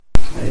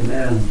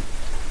Amen.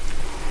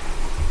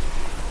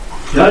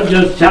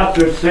 Judges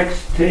chapter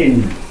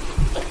 16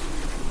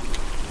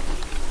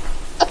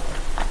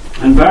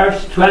 and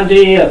verse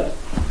 28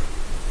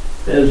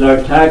 is our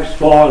text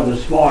for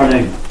this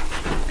morning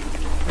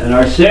in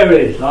our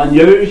series,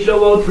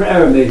 Unusual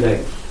Prayer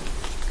Meetings.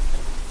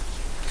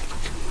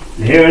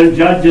 Here in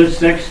Judges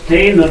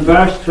 16 and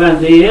verse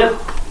 28,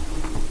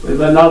 we have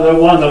another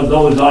one of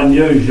those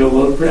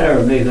unusual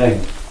prayer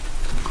meetings.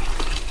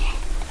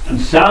 And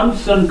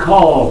Samson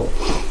called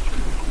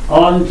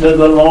unto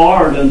the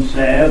Lord and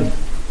said,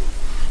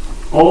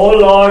 O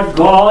Lord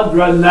God,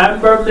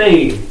 remember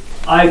me,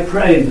 I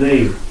pray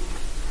thee,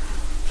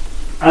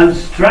 and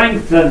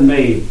strengthen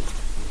me,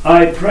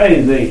 I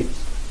pray thee,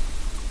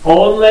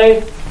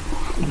 only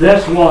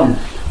this once,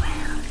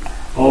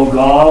 O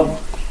God,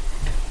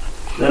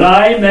 that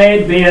I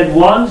may be at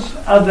once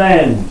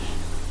avenged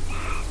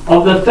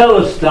of the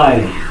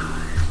Philistines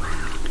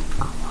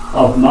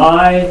of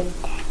my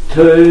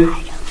 2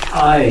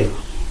 eyes.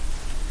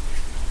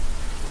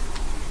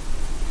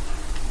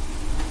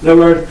 There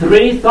were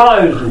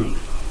 3,000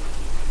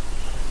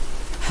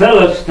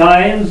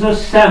 Philistines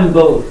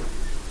assembled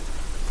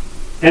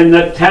in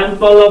the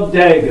temple of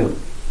Dagon.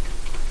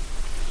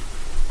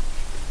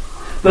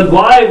 But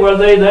why were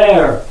they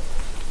there?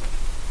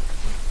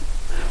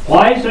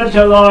 Why such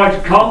a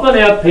large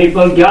company of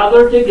people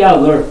gathered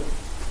together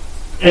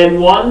in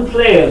one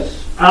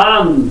place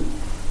and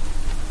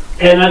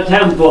in a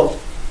temple?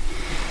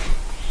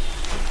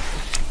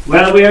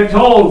 Well, we are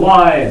told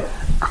why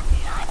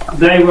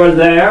they were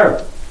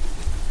there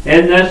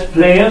in this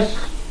place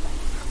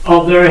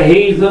of their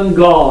heathen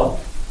god.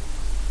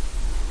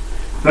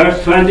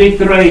 Verse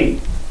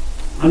 23,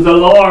 and the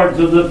lords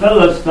of the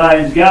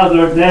Philistines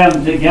gathered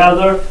them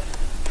together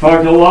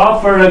for to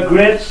offer a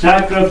great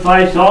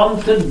sacrifice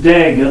unto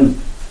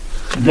Dagon,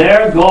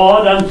 their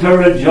god, and to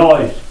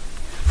rejoice.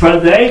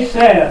 For they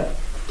said,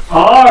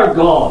 our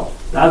God,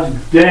 that's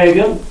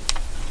Dagon,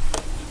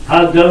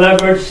 has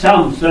delivered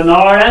Samson,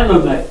 our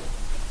enemy,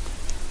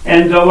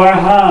 into our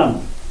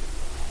hand.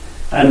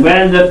 And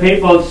when the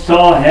people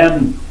saw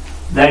him,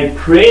 they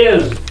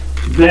praised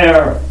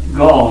their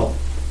God.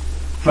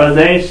 For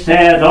they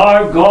said,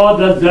 our God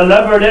has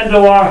delivered into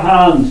our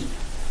hands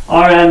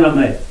our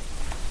enemy,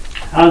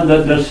 and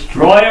the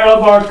destroyer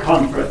of our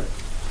country,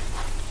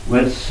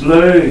 which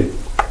slew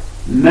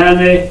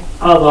many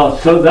of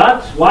us. So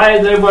that's why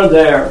they were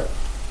there.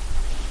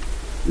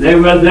 They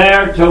were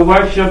there to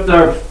worship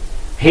their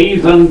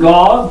heathen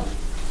gods.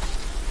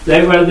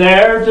 They were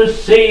there to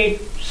see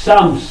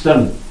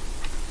Samson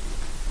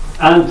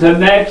and to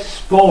make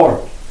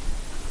sport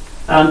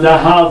and to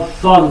have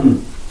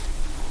fun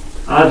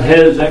at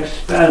his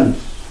expense.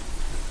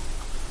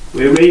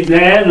 We read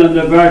then in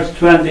the verse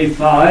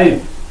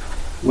 25,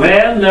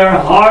 when their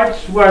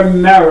hearts were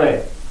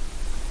merry,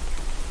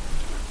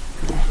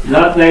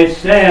 that they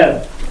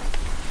said,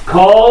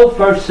 call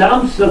for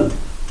Samson,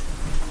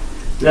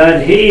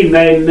 that he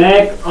may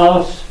make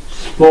us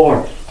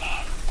sport.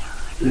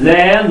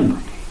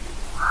 Then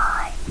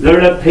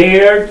there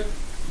appeared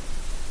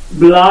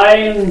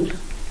blind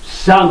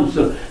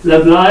Samson, the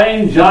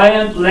blind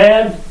giant,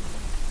 led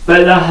by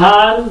the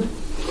hand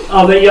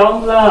of a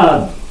young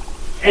lad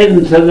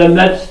into the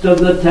midst of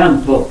the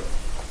temple.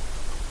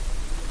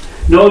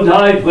 No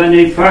doubt when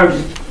he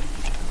first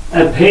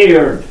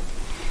appeared,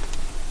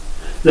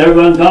 there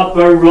went up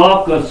a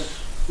raucous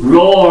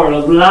roar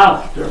of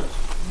laughter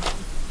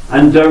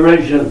and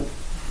derision.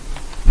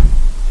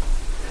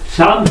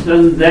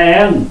 Samson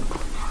then,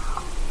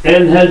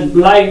 in his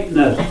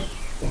blindness,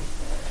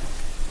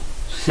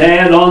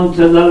 said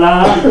unto the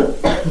lad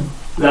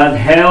that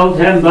held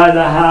him by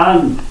the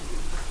hand,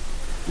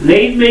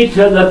 lead me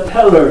to the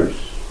pillars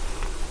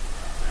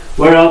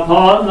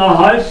whereupon the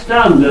house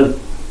standeth,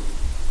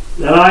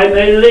 that I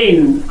may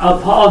lean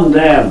upon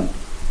them.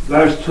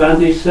 Verse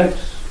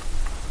 26.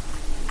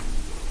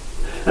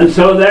 And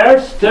so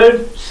there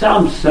stood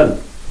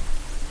Samson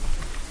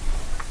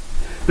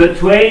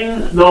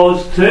between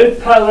those 2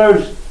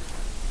 pillars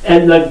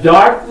in the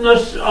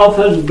darkness of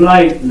his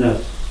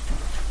blindness,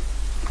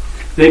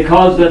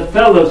 because the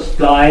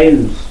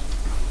Philistines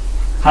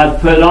had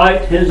put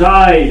out his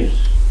eyes.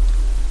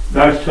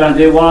 Verse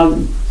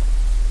 21.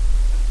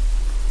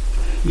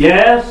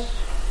 Yes,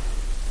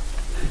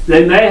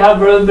 they may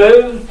have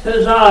removed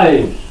his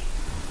eyes,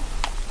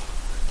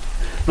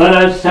 but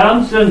as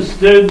Samson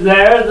stood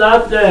there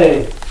that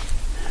day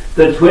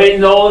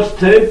between those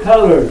 2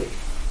 pillars,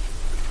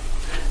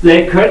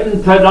 they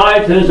couldn't put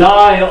out his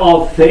eye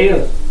of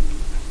faith,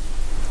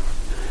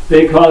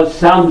 because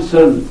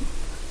Samson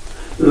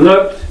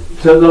looked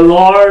to the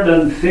Lord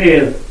in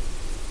faith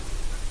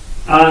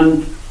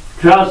and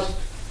trust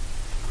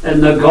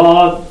in the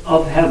God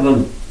of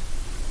heaven.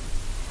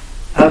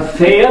 A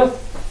faith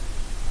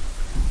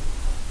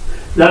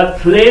that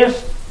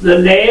placed the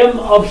name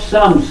of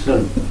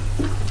Samson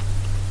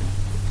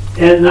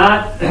in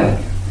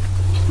that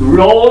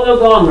roll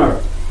of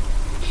honor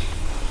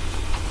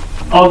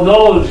of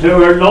those who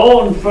were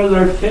known for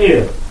their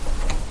faith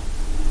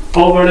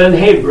over in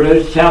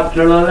Hebrews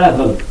chapter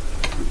 11.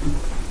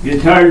 You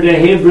turn to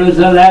Hebrews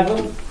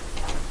 11,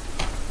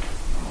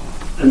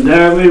 and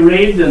there we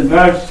read in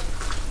verse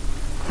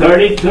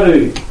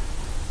 32.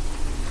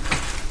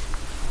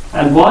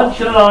 And what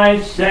shall I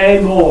say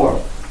more?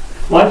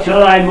 What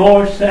shall I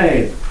more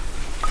say?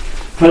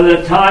 For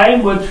the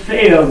time would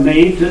fail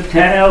me to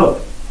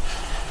tell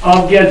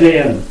of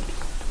Gideon,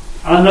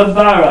 and of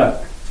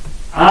Barak,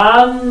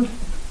 and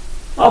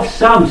of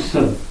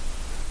Samson,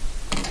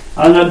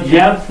 and of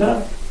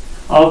Jephthah,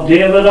 of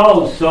David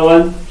also,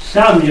 and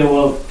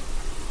Samuel,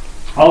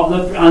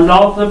 and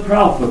of the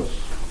prophets,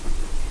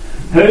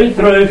 who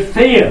through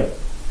faith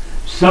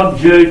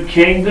subdued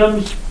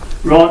kingdoms,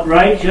 wrought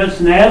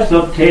righteousness,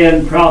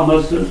 obtained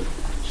promises,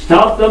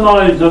 stopped the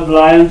mouths of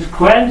lions,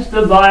 quenched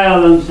the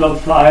violence of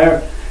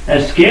fire,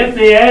 escaped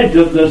the edge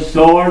of the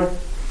sword,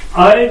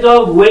 out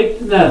of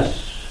weakness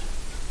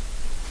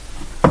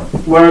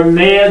were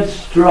made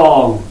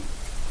strong.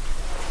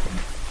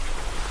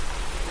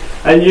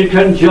 And you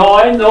can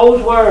join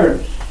those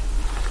words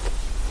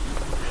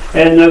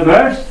in the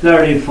verse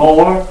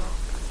 34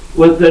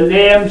 with the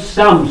name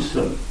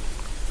Samson.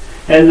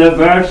 In the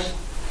verse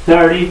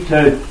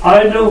 32,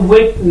 out of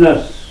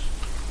weakness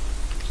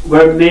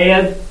were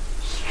made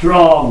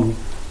strong.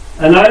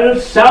 And out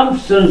of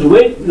Samson's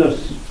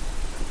weakness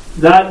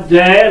that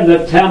day in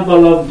the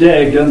temple of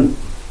Dagon,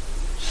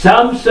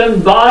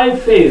 Samson by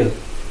faith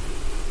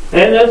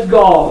in his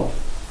God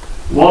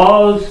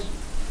was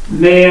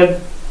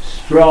made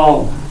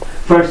strong.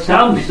 For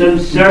Samson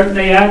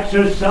certainly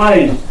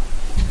exercised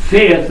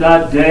faith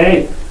that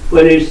day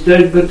when he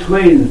stood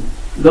between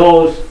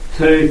those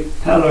two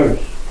pillars.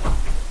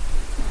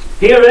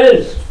 Here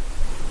is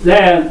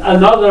then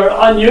another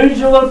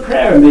unusual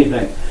prayer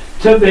meeting,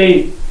 to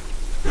be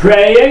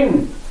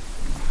praying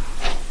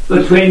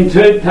between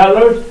two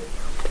pillars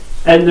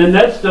in the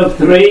midst of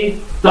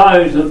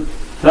 3,000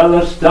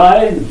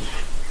 Philistines.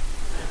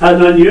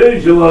 An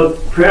unusual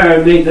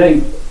prayer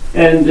meeting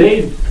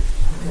indeed.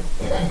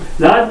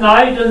 That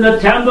night in the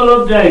temple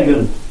of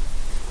Dagon,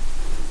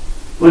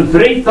 when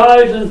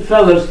 3,000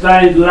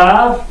 Philistines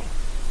laughed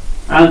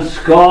and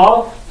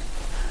scoffed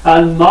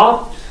and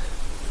mocked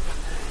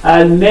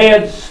and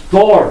made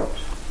sport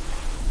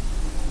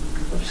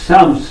of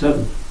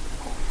Samson,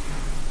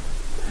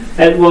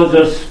 it was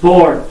a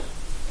sport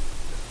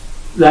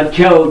that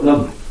killed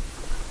them.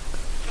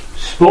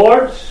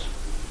 Sports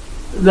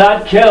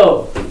that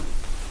kill.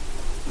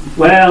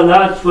 Well,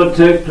 that's what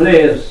took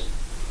place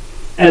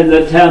in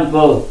the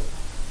temple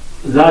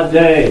that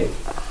day.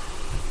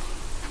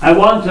 I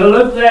want to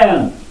look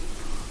then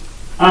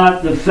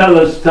at the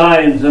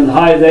Philistines and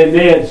how they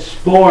made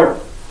sport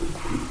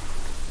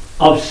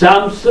of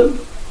Samson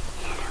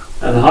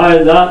and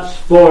how that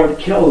sport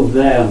killed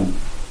them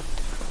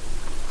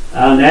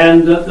and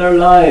ended their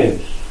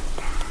lives.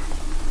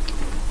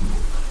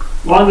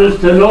 I want us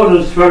to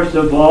notice first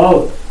of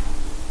all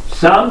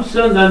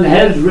Samson and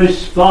his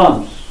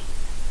response.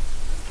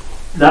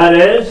 That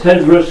is,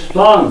 his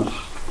response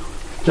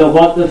to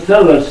what the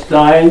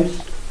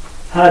Philistines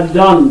had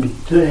done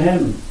to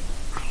him.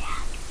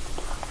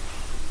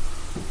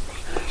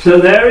 So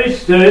there he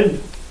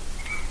stood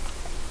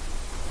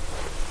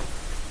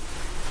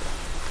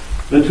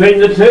between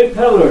the two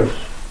pillars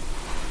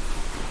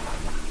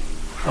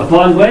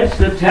upon which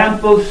the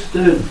temple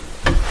stood.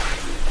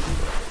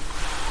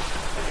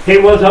 He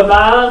was a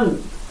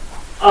man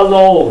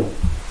alone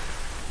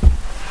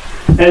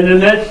in the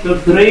midst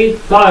of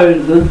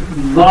 3,000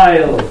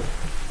 vile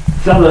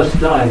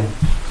Philistines.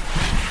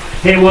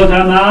 He was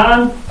a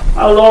man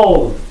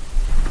alone,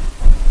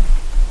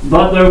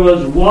 but there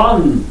was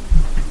one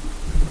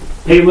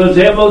he was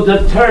able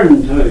to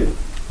turn to.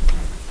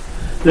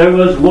 There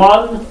was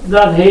one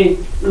that he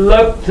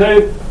looked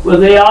to with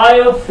the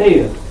eye of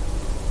faith,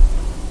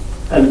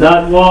 and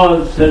that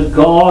was his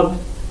God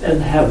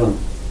in heaven.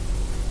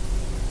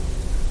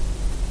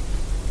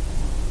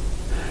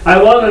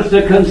 I want us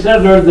to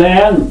consider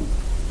then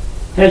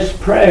his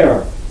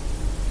prayer.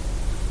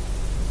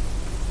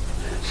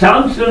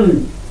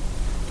 Samson,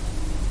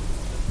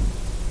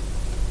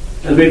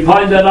 as we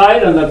pointed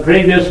out in the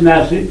previous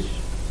message,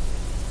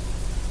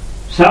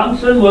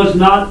 Samson was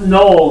not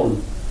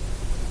known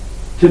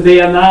to be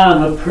a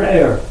man of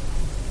prayer.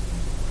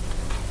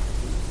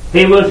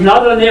 He was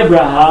not an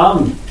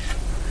Abraham.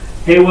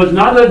 He was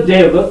not a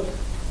David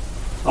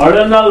or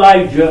an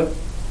Elijah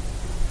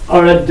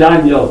or a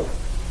Daniel.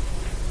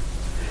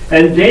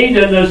 Indeed,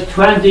 in his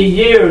 20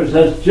 years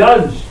as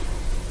judge,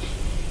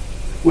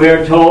 we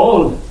are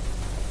told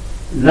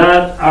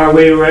that,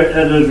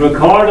 it is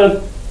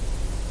recorded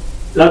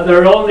that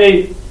there are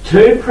only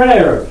 2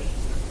 prayers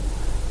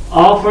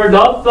offered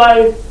up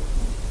by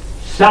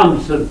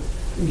Samson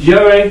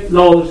during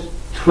those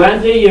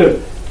 20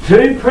 years.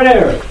 2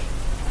 prayers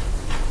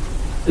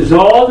is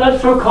all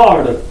that's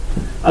recorded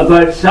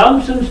about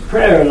Samson's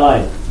prayer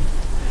life,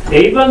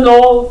 even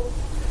though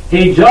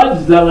he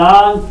judged the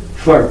land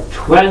for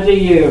 20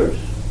 years.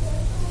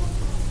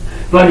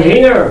 But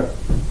here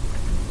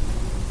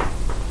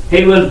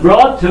he was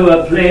brought to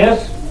a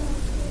place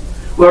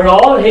where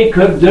all he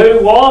could do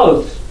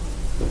was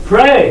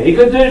pray. He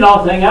could do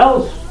nothing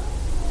else.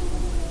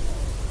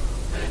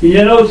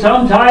 You know,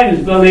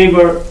 sometimes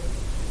believers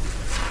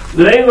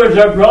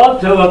are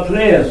brought to a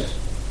place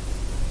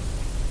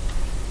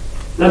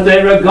that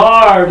they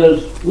regard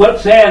as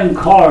wit's end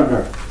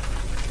corner.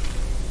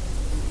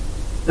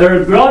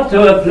 They're brought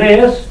to a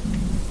place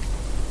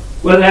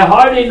where they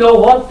hardly know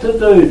what to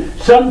do.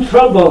 Some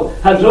trouble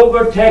has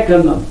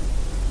overtaken them.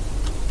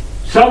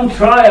 Some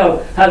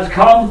trial has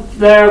come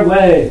their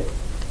way.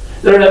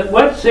 They're at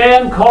wit's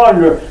end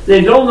corner.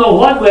 They don't know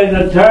what way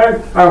to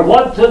turn or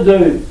what to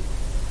do.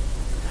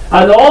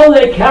 And all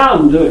they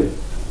can do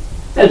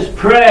is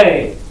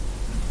pray.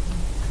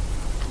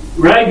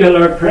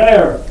 Regular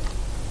prayer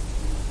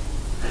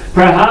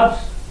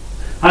perhaps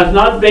has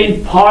not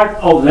been part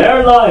of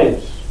their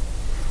lives.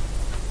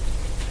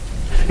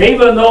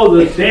 Even though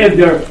the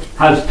Saviour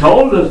has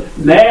told us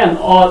men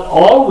ought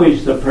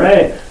always to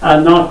pray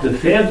and not to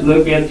faint,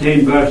 Luke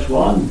 18 verse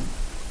 1.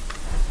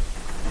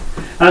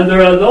 And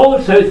there are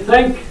those who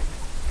think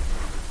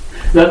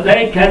that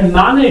they can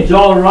manage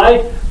all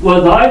right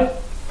without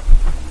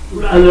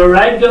the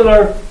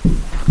regular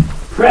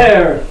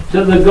prayer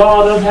to the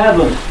God of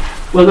heaven,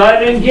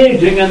 without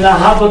engaging in the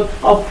habit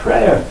of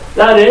prayer.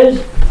 That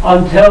is,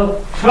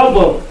 until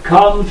trouble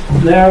comes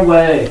their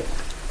way.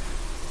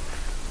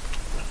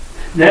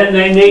 Then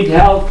they need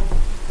help,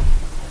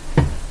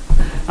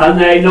 and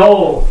they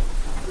know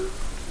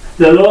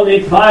they'll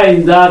only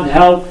find that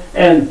help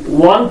in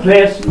one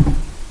place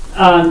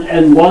and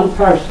in one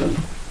person,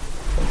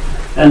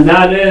 and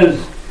that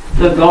is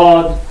the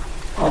God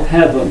of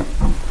heaven.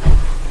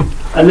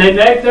 And they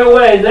make their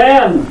way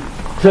then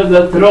to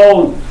the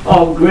throne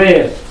of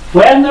grace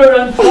when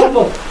they're in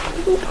trouble,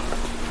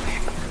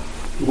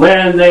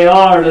 when they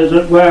are, as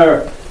it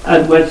were,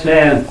 at wit's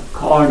end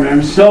corner.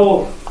 And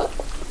so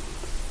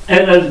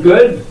it is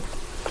good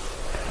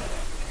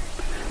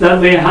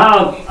that we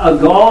have a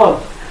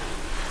God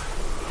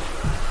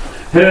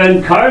who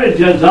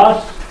encourages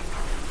us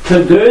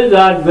to do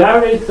that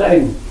very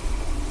thing.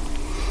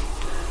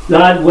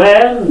 That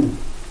when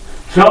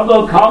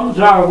trouble comes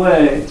our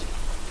way,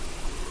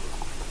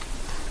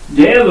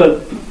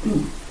 David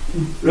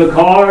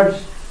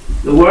records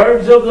the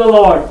words of the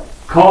Lord,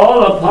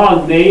 "Call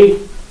upon me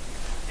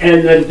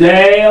in the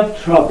day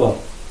of trouble.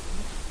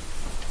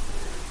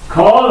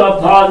 Call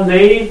upon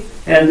me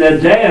in the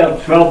day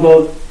of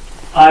trouble,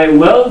 I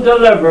will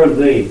deliver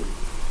thee,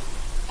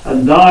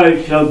 and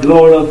thou shalt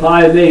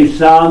glorify me."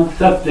 Psalm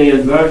 50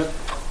 and verse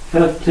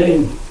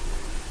 15.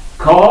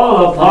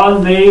 Call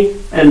upon me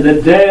in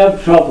the day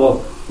of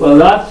trouble. Well,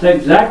 that's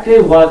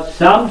exactly what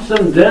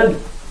Samson did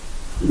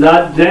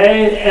that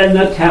day in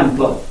the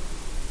temple.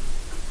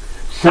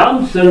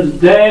 Samson's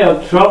day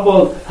of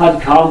trouble had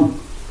come,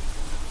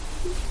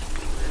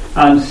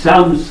 and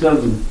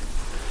Samson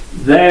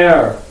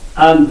there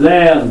and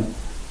then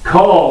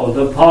called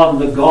upon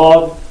the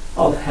God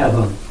of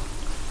heaven.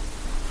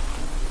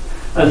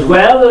 As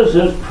well as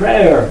his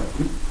prayer,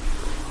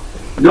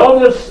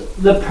 notice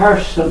the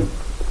person.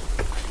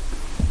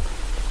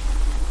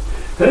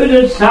 Who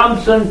did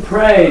Samson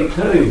pray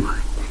to?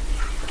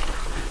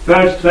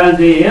 Verse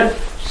 28,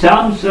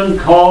 Samson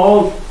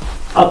called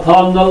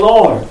upon the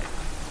Lord.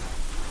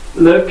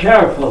 Look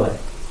carefully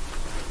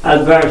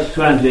at verse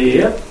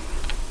 28.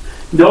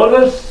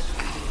 Notice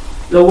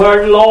the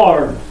word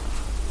Lord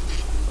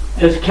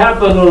is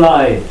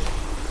capitalized.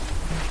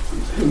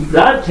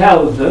 That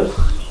tells us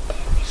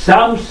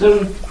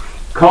Samson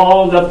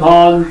called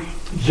upon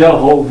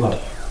Jehovah.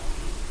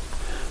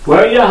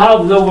 Where you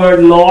have the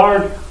word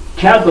Lord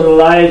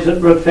capitalized,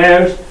 it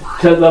refers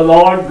to the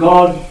Lord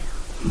God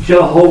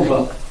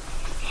Jehovah.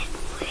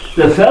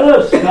 The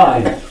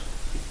Philistines,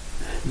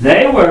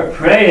 they were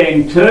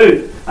praying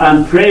to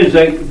and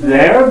praising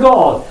their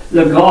God,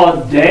 the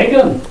god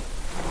Dagon,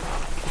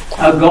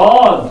 a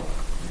god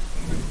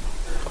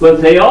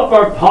with the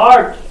upper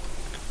part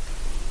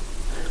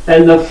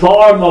in the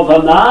form of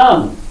a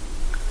man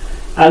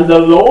and the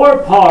lower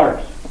part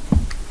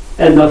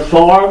in the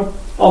form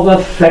of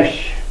a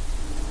fish.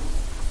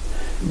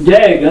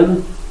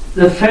 Dagon,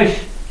 the fish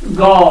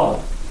god,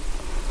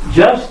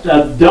 just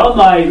a dumb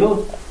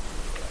idol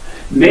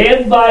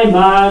made by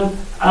man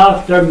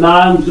after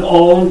man's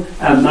own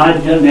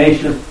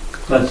imagination.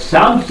 But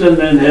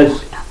Samson, in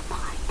his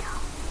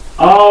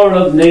hour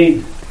of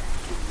need,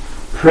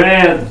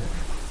 prayed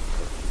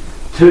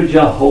to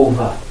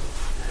Jehovah,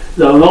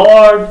 the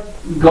Lord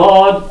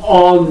God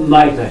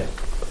Almighty,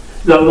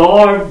 the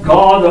Lord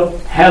God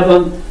of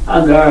heaven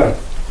and earth.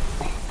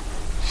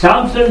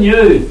 Samson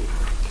knew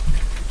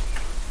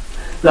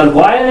that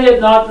while he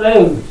had not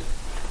lived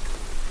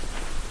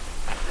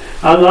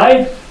a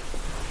life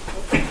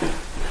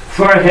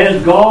for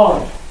his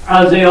God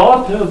as he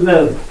ought to have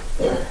lived,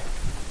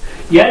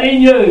 yet he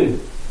knew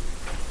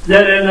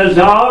that in his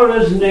hour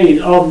of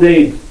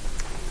need,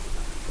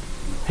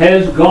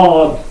 his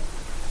God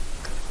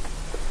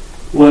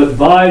would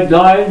bow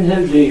down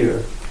his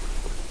ear.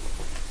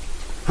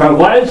 For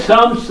while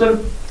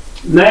Samson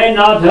may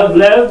not have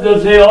lived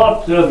as he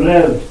ought to have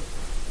lived,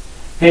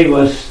 he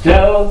was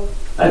still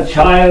a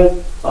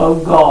child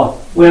of God.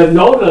 We have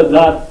noted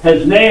that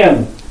his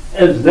name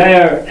is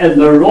there in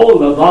the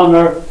roll of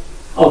honour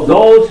of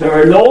those who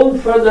are known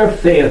for their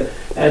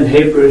faith in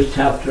Hebrews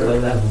chapter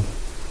 11.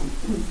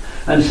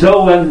 And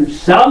so when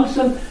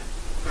Samson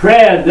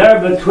prayed there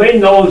between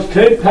those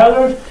two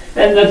pillars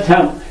in the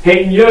temple,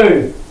 he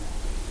knew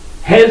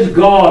his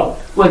God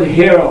would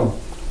hear him.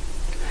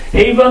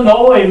 Even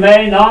though he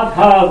may not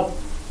have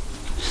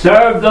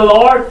served the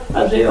Lord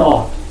as he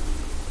ought,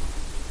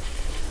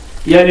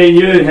 yet he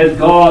knew his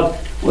God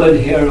would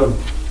hear him.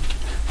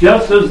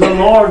 Just as the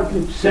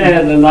Lord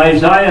said in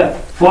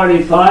Isaiah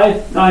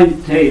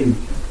 45:19,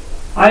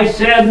 I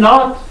said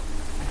not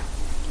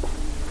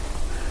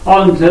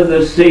unto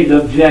the seed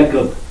of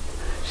Jacob,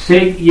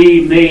 seek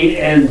ye me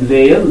in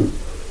vain.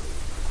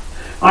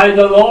 I,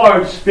 the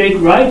Lord, speak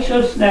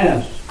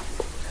righteousness.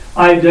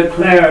 I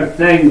declare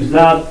things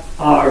that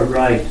are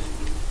right.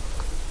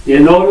 You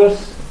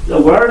notice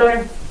the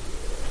wording?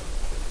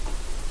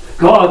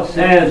 God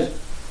says,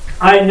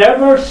 I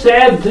never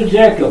said to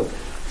Jacob,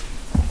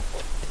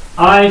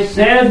 I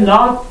said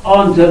not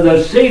unto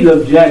the seed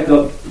of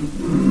Jacob,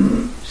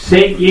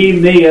 seek ye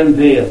me in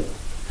vain.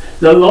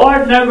 The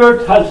Lord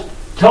never has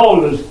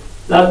told us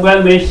that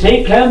when we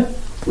seek him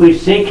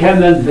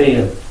in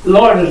vain. The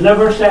Lord has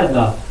never said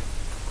that.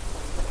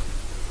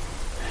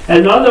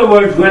 In other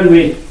words, when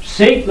we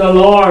seek the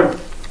Lord,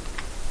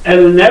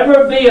 it'll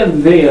never be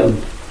in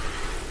vain.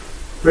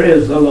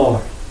 Praise the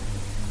Lord.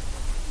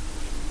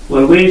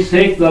 When we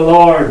seek the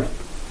Lord,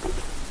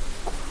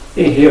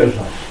 he hears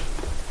us.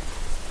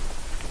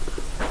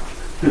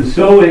 And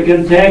so we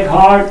can take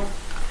heart,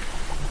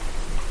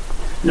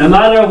 no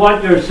matter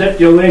what your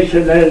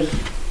situation is,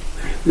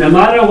 no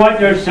matter what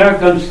your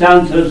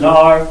circumstances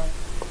are,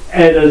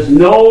 it is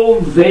no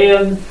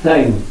vain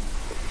thing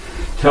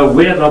to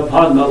wait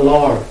upon the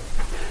Lord.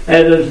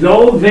 It is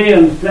no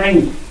vain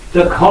thing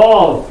to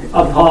call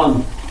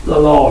upon the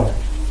Lord.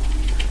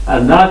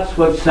 And that's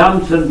what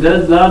Samson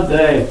did that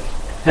day.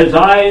 His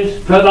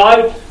eyes put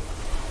out,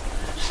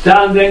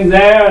 standing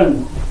there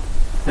in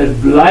his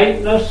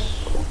blindness,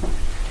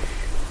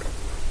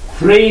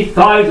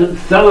 3,000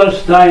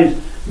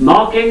 Philistines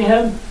mocking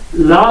him,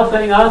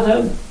 laughing at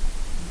him,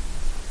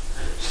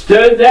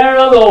 stood there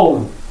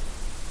alone.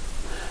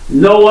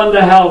 No one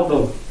to help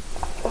him,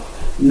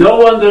 no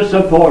one to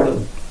support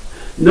him,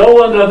 no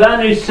one of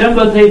any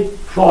sympathy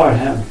for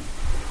him.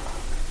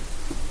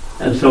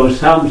 And so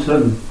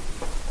Samson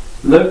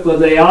looked with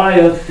the eye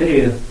of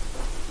faith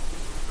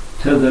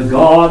to the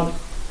God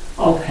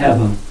of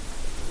heaven.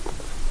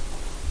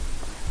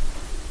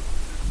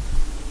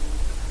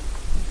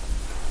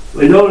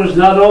 We notice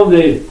not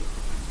only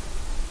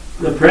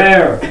the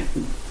prayer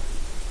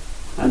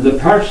and the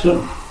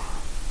person,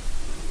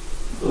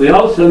 we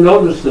also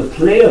notice the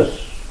place.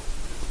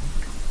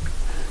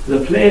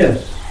 The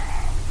place.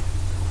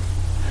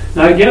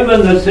 Now,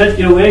 given the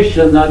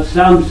situation that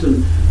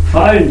Samson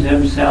found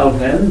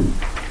himself in,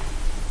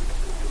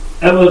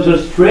 it was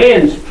a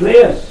strange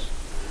place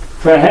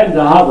for him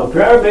to have a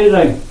prayer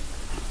meeting.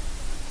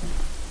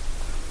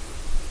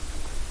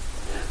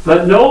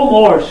 But no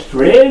more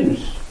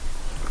strange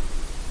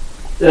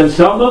than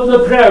some of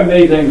the prayer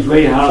meetings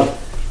we have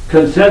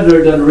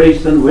considered in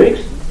recent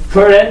weeks.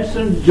 For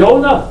instance,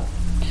 Jonah.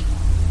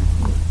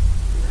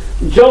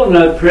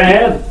 Jonah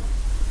prayed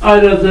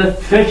out of the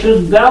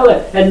fish's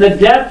belly, in the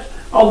depths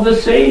of the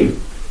sea.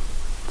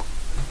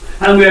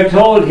 And we are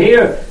told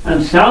here,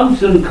 and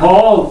Samson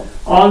called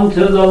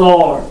unto the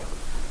Lord.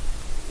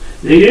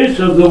 The use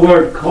of the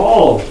word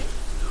called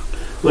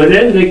would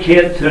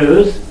indicate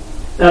to us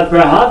that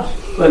perhaps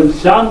when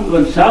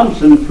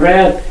Samson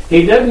prayed,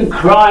 he didn't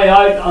cry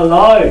out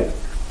aloud,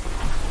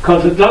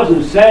 because it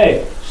doesn't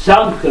say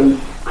Samson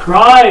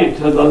cried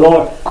to the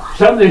Lord.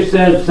 Somebody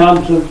said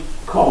Samson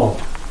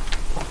called.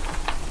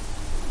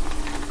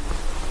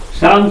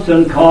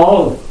 Samson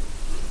called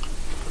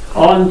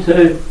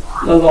unto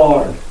the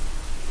Lord.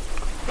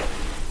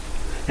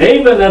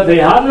 Even if he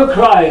hadn't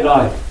cried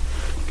out,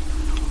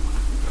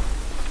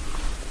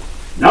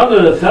 none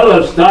of the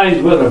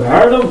Philistines would have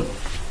heard him.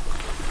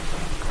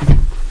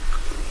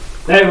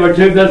 They were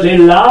too busy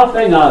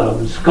laughing at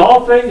him,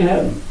 scoffing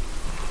him.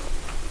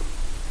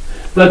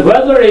 But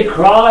whether he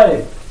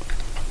cried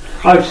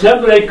or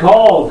simply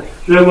called,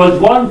 there was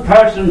one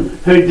person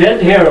who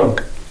did hear him,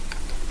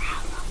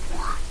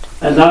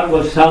 and that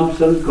was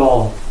Samson's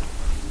God.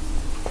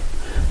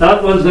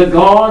 That was the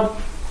God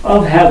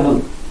of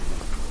heaven.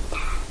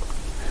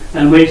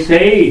 And we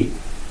see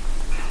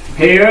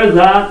here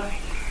that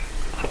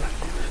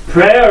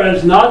prayer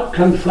is not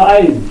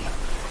confined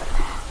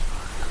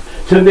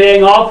to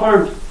being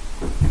offered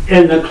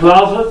in the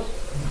closet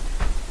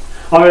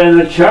or in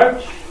a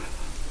church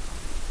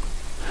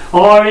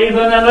or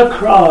even in a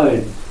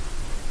crowd.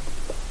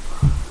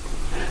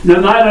 No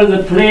matter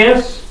the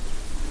place,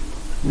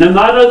 no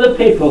matter the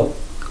people,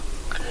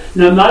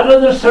 no matter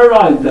the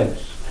surroundings,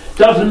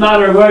 doesn't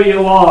matter where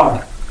you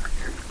are,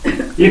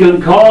 you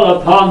can call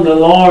upon the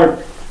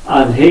Lord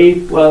and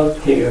he will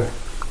hear.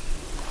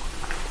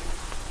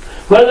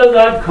 Whether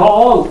that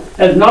call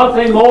is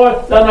nothing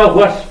more than a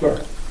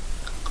whisper,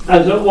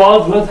 as it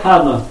was with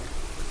Hannah.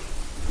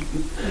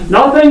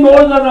 Nothing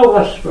more than a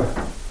whisper.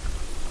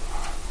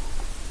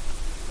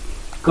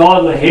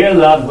 God will hear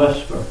that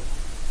whisper.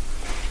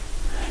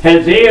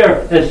 His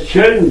ear is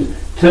tuned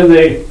to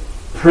the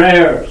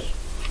prayers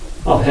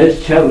of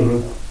His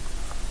children.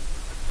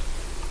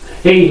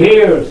 He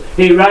hears,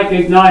 He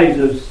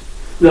recognizes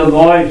the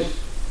voice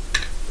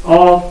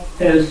of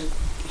His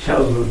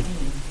children.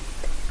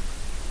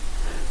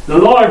 The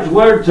Lord's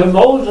word to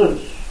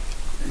Moses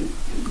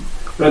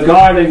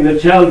regarding the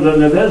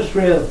children of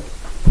Israel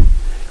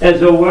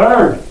is a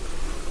word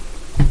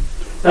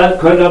that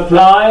could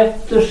apply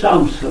to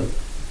Samson.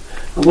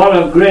 And what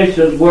a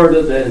gracious word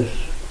it is.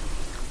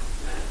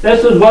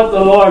 This is what the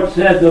Lord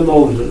said to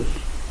Moses.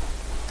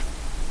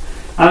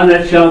 And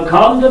it shall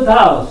come to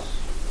pass,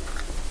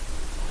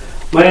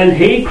 when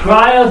he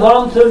crieth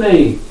unto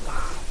me,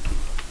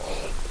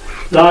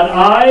 that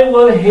I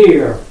will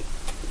hear,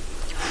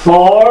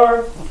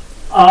 for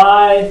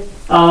I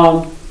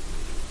am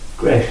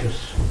gracious.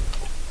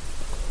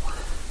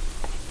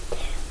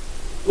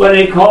 When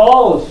he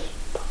calls,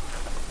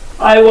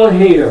 I will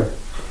hear,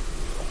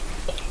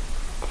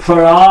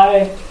 for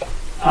I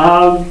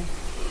am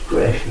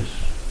gracious.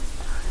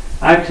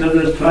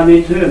 Exodus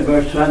 22 and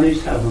verse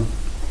 27.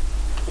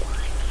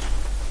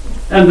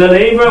 And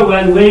believer,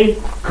 when we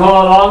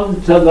call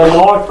on to the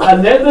Lord,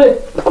 and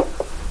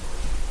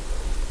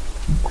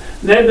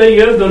maybe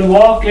you've been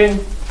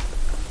walking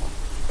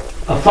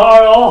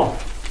afar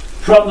off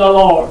from the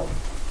Lord.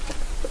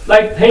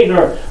 Like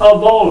Peter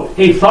of old,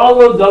 he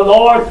followed the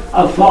Lord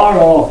afar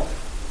off.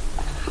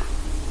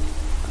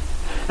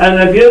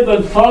 And if you've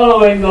been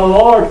following the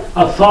Lord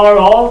afar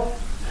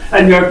off,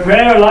 and your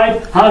prayer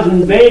life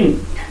hasn't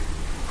been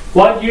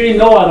what you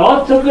know it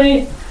ought to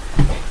be,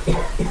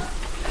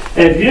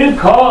 if you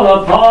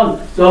call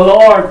upon the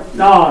Lord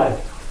now,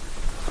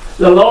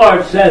 the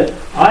Lord says,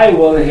 I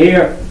will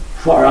hear,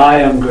 for I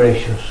am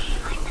gracious.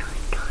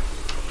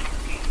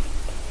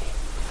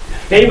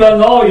 Even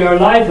though your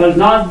life has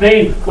not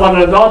been what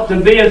it ought to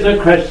be as a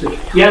Christian,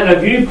 yet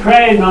if you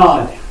pray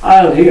now,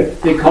 I'll hear,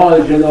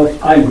 because you know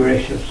I'm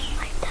gracious.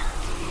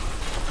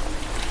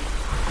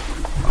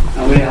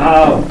 And we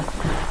have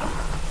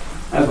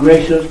a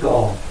gracious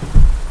God.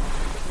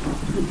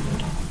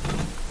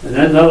 And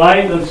in the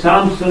life of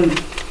Samson,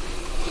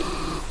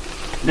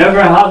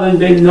 never having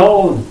been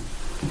known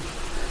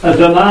as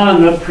a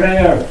man of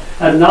prayer,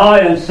 and now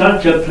in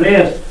such a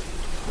place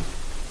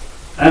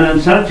and in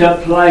such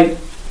a plight,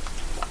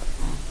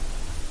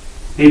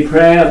 he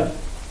prayed.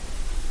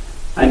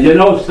 And you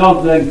know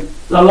something?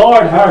 The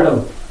Lord heard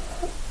him,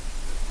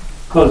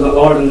 because the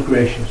Lord is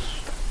gracious.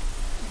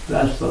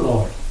 Bless the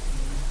Lord.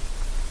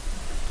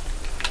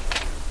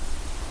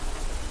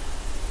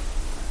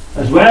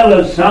 As well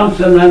as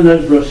Samson in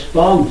his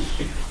response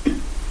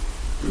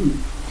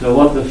to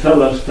what the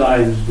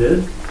Philistines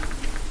did,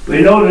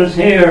 we notice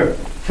here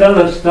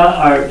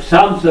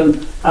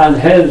Samson and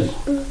his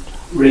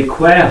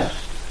request.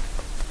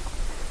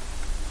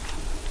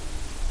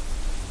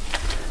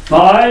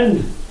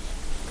 Bound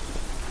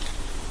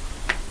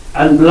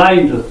and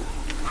blinded,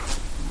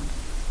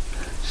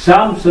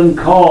 Samson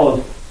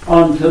called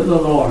unto the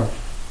Lord.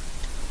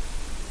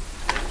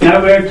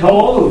 Now we're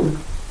told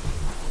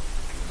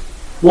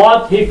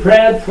what he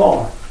prayed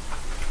for,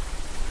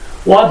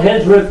 what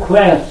his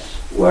requests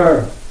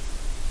were.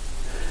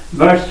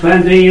 Verse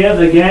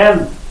 28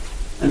 again,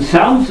 and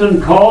Samson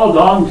called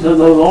unto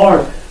the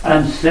Lord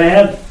and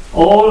said,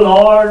 O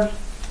Lord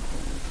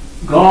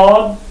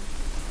God,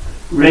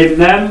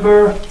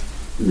 remember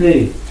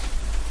me,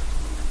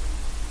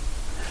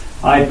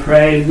 I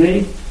pray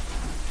thee,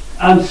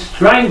 and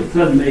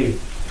strengthen me,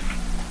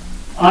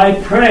 I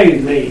pray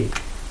thee,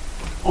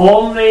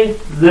 only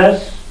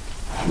this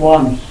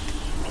once,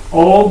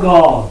 O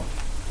God,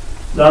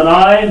 that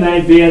I may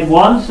be at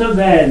once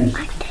avenged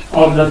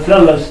of the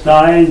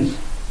Philistines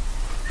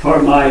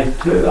for my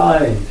 2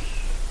 eyes.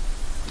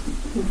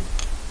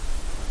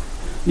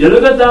 You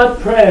look at that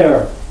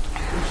prayer,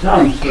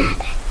 Samson.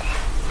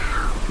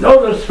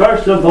 Notice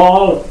first of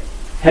all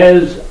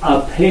his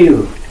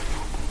appeal.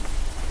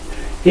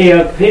 He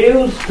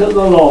appeals to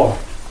the Lord.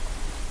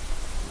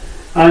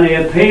 And he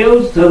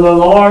appeals to the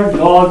Lord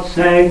God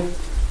saying,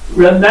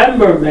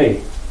 remember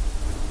me,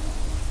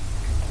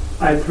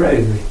 I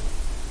pray thee.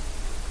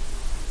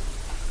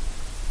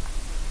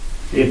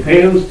 He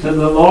appeals to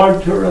the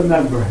Lord to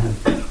remember him.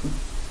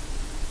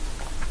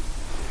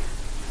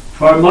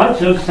 For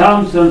much of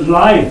Samson's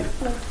life,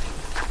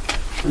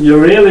 and you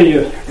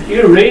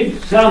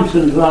read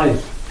Samson's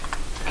life,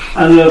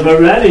 and I've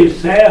already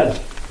said,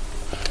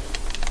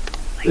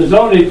 there's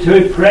only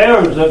 2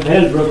 prayers of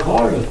his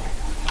recorded.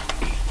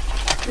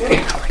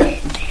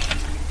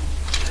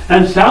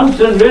 And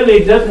Samson really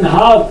didn't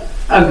have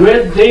a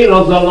great deal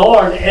of the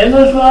Lord in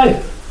his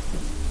life.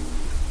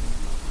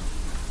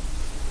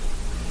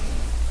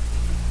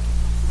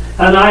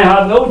 And I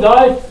have no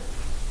doubt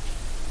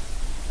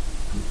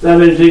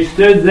that as he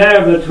stood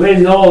there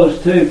between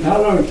those 2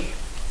 pillars,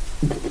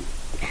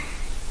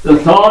 the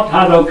thought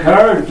had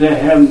occurred to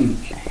him,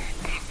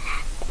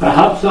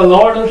 perhaps the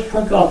Lord has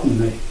forgotten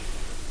me.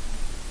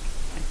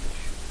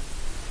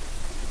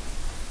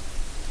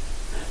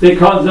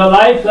 Because the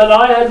life that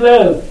I had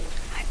lived,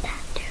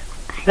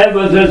 it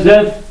was as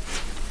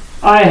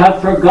if I had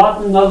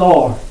forgotten the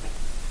Lord.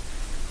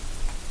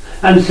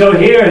 And so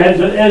here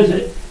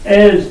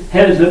is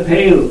his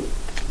appeal.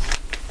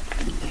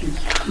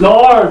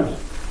 Lord,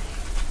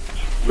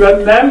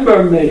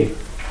 remember me,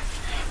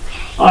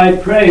 I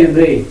pray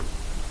thee.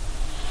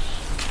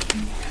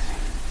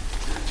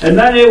 In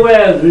many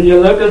ways, when you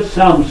look at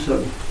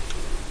Samson,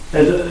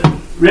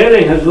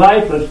 really his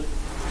life is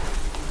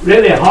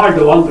really hard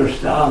to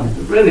understand.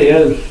 It really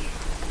is.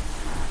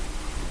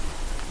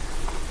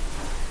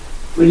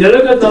 When you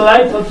look at the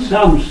life of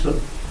Samson,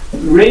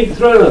 read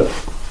through it,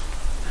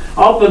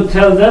 up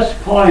until this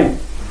point,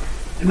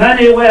 in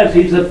many ways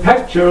he's a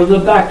picture of the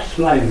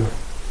backslider.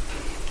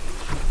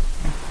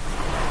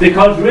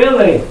 Because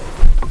really,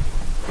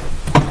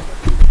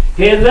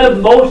 he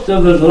lived most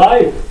of his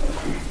life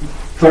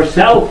for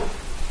self.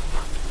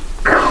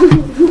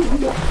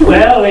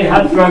 Well, he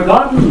had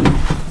forgotten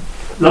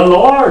the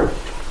Lord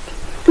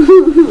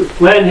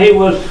when he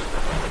was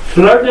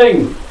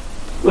flirting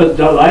with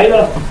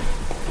Delilah.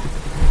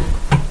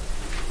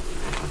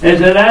 Is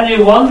it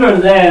any wonder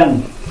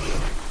then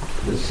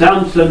that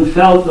Samson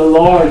felt the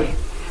Lord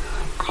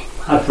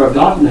had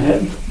forgotten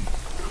him?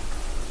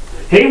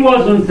 He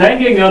wasn't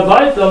thinking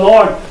about the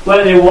Lord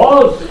when he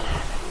was,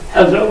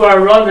 as it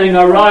were, running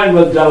around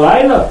with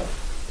Delilah.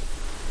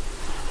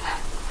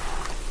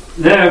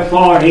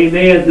 Therefore he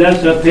made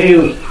this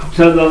appeal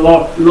to the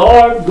Lord.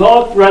 Lord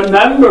God,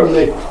 remember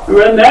me.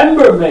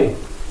 Remember me.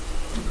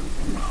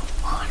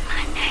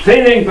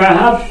 Feeling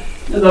perhaps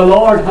that the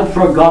Lord had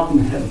forgotten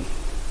him.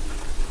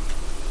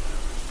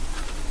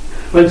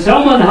 When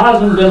someone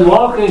hasn't been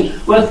walking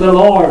with the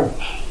Lord,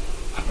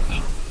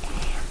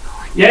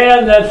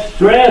 and they've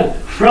strayed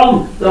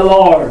from the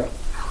Lord,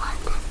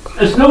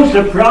 it's no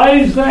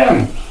surprise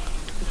then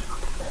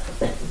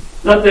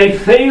that they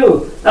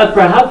feel that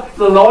perhaps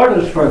the Lord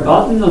has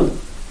forgotten them.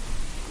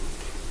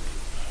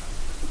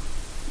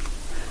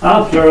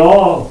 After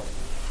all,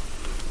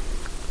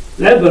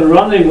 they've been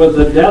running with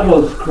the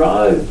devil's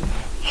crowd.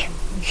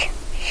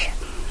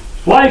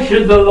 Why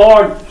should the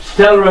Lord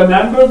still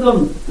remember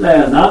them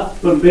then?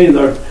 That would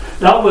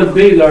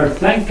be their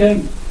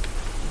thinking.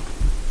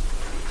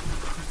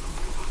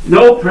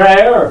 No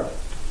prayer,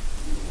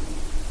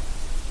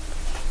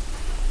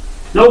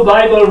 no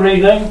Bible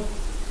reading,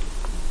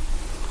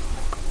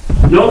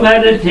 no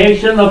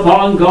meditation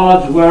upon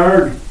God's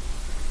Word.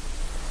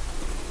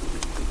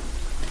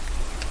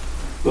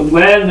 But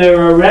when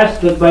they're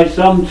arrested by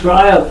some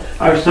trial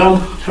or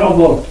some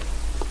trouble,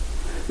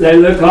 they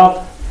look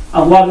up,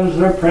 and what is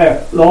their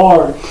prayer?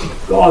 Lord,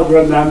 God,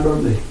 remember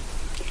me.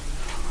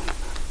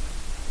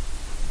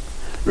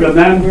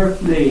 Remember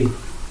me.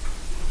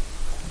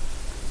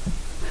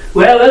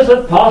 Well, is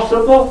it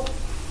possible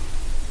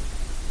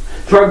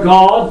for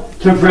God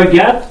to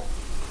forget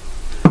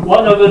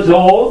one of his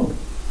own,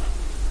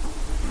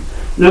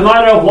 no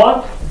matter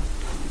what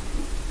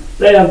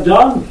they have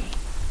done?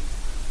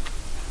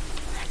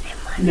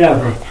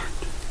 Never.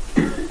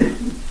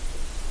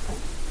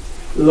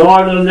 The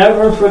Lord will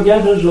never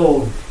forget his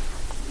own.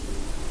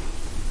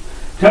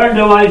 Turn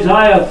to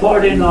Isaiah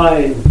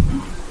 49.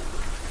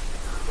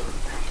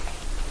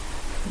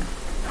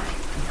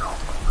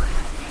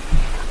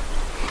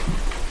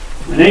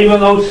 And even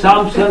though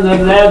Samson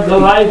had led the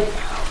life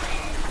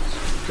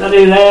that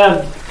he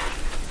led,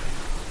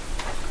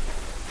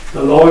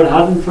 the Lord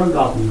hadn't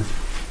forgotten.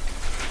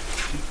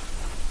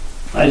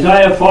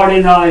 Isaiah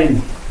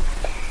 49,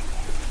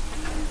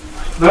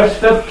 verse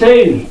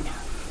 15.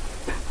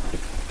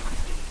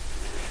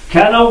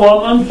 Can a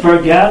woman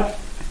forget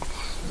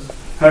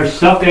her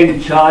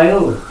sucking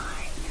child,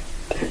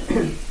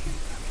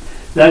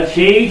 that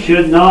she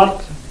should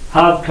not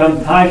have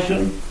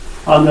compassion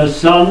on the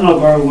son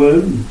of her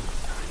womb?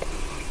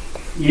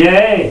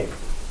 Yea,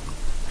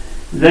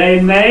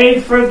 they may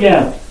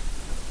forget,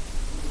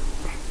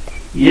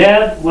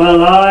 yet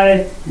will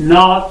I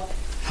not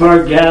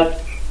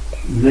forget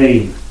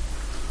thee.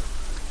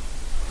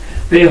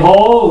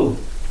 Behold,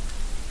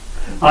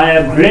 I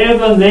have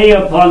graven thee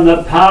upon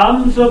the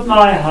palms of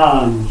my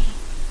hands.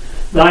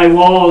 Thy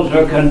walls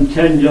are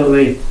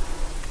continually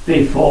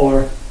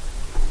before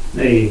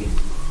thee.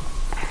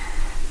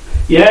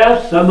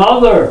 Yes, a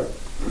mother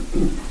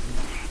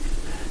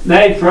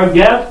may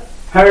forget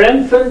her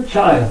infant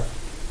child.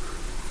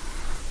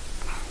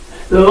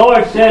 The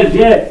Lord says,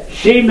 yes,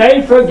 she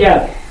may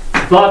forget,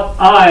 but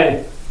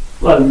I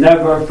will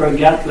never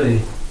forget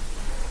thee.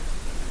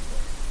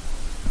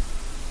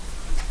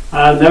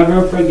 I'll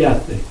never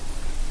forget thee.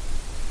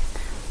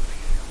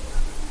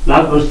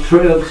 That was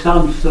true of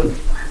Samson.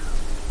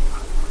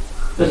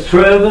 It's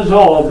true of us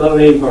all,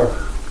 believer.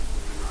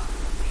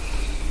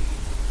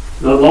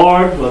 The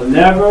Lord will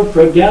never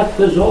forget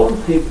his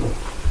own people.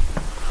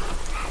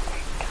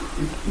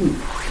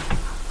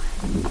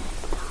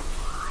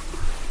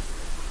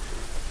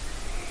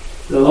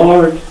 The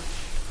Lord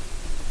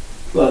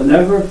will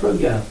never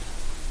forget.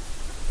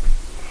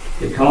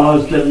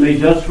 Because, didn't we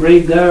just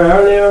read there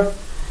earlier?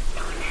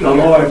 The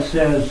Lord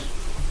says,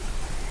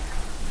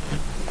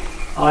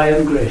 I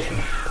am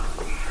gracious.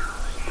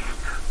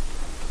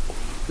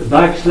 The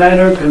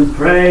backslider can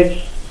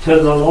pray to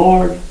the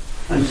Lord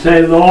and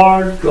say,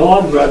 Lord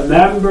God,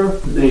 remember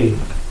me.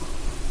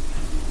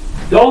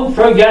 Don't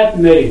forget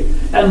me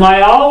in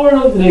my hour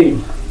of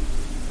need.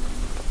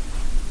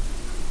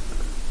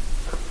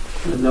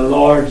 And the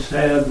Lord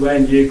said,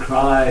 when ye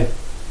cry,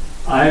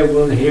 I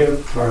will hear,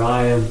 for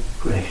I am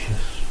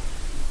gracious.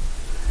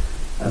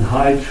 And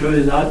how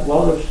true that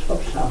was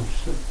of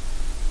Samson.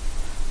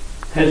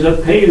 His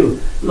appeal,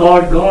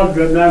 Lord God,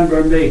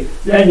 remember me.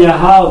 Then you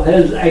have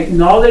his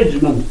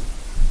acknowledgement.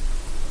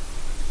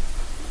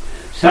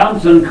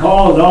 Samson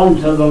called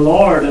unto the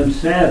Lord and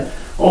said,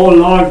 O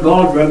Lord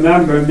God,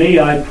 remember me,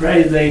 I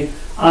pray thee,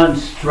 and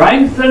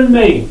strengthen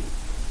me,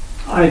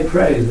 I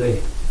pray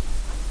thee.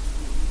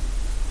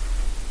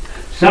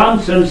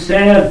 Samson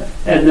said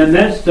in the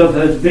midst of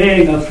his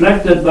being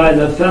afflicted by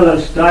the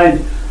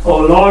Philistines, O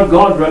Lord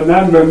God,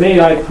 remember me,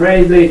 I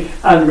pray thee,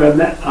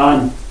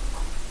 and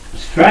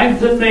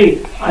strengthen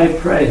me, I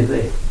pray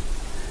thee.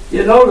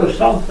 You notice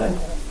something?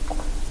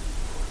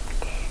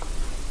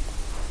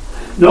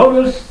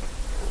 Notice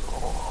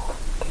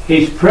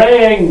he's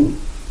praying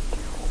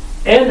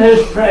in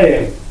his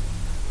praying.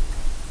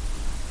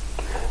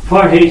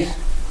 For he's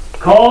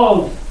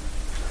called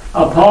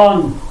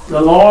upon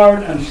the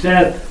Lord and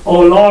said, O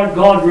Lord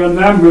God,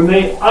 remember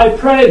me, I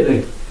pray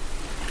thee.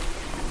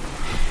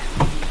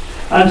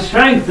 And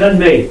strengthen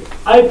me,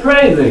 I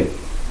pray thee.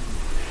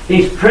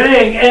 He's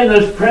praying in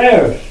his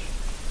prayers.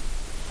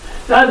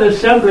 That is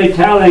simply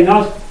telling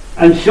us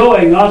and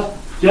showing us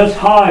just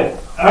how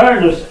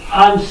earnest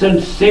and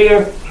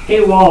sincere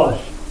he was.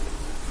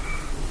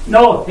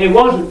 No, he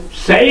wasn't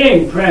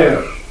saying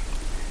prayers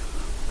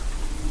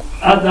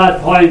at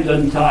that point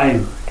in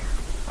time.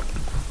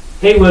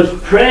 He was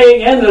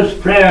praying in his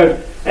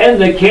prayers,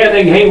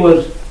 indicating he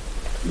was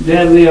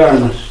deadly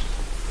earnest.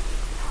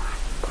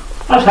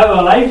 That's how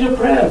Elijah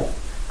prayed.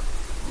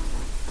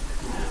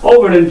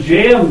 Over in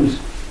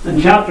James,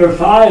 in chapter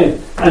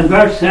 5 and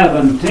verse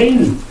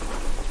 17,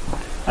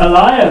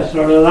 Elias,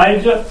 or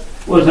Elijah,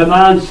 was a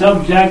man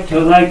subject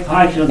to like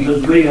passions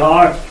as we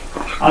are,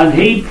 and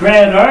he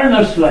prayed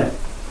earnestly.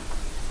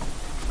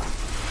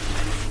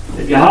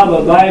 If you have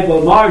a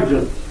Bible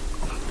margin,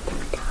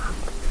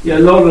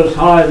 you'll notice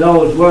how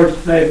those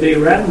words may be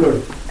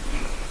rendered.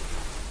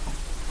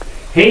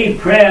 He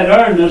prayed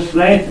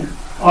earnestly,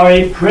 or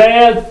he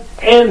prayed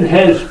in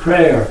his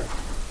prayer.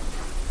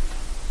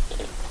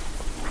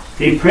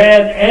 He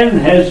prayed in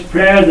his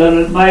prayer that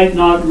it might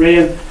not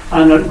rain,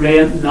 and it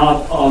rained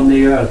not on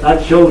the earth.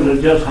 That shows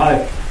us just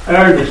how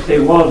earnest he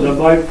was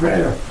about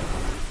prayer.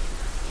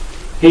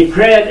 He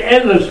prayed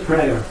in his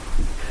prayer.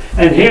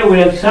 And here we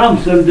have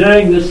Samson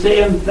doing the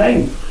same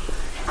thing.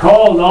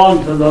 Called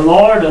on to the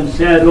Lord and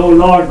said, O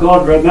Lord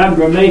God,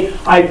 remember me,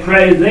 I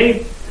pray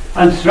thee,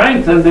 and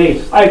strengthen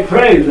me, I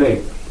pray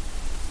thee.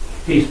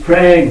 He's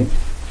praying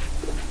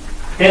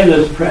in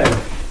his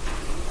prayer.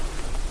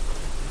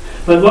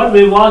 But what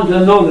we want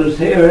to notice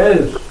here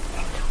is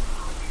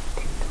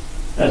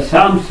that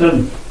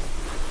Samson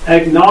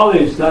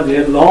acknowledged that he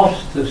had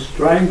lost his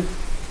strength.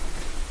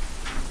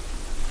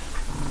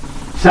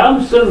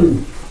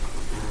 Samson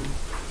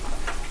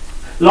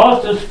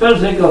lost his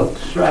physical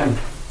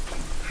strength.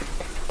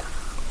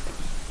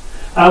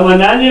 And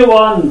when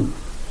anyone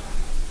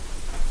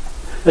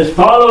is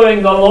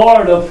following the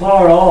Lord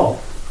afar off,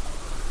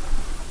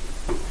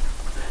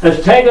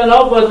 is taken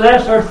up with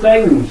lesser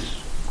things,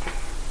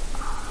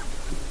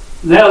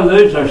 they'll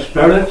lose their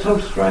spiritual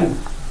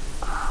strength.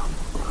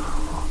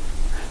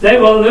 They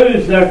will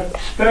lose their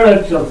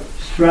spiritual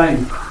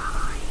strength.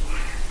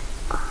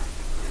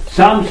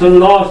 Samson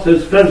lost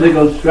his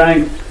physical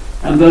strength,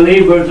 and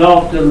believers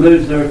often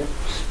lose their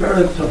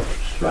spiritual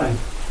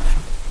strength.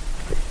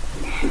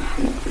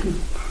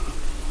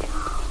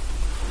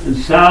 In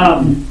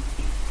Psalm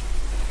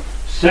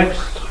 6,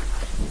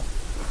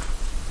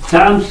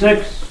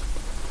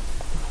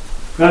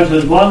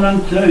 verses 1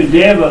 and 2,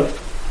 David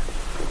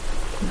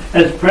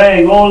is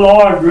praying, O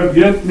Lord,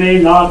 rebuke me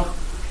not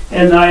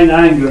in thine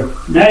anger,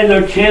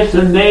 neither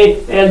chasten me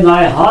in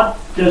thy hot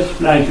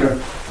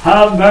displeasure.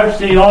 Have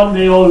mercy on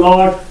me, O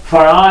Lord, for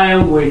I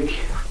am weak.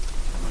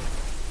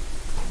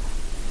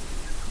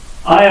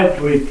 I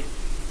am weak.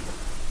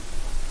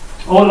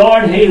 O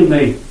Lord, heal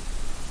me,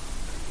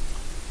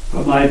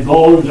 for my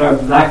bones are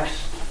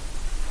vexed.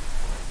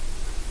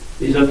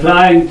 He's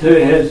applying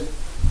to his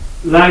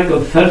lack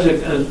of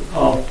physical,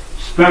 of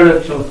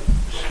spiritual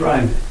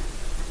strength.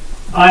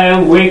 I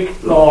am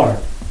weak, Lord.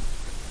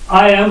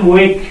 I am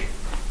weak.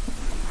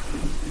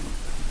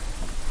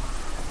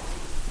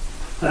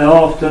 How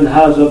often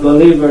has a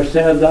believer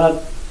said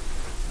that?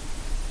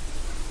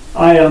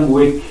 I am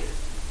weak.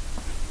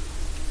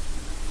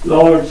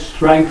 Lord,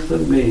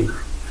 strengthen me.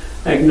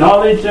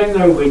 Acknowledging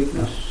their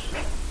weakness.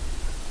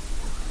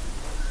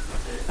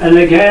 And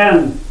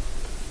again,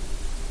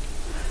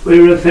 We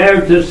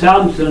refer to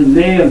Samson's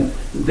name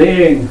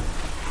being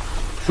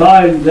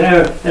found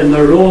there in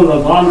the roll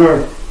of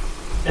honour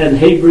in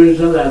Hebrews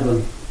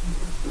 11.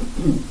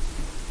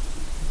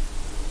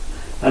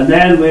 And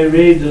then we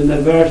read in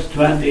the verse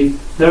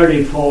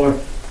 34,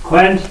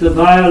 quench the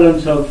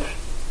violence of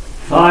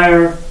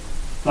fire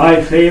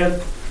by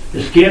faith,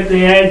 escape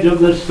the edge of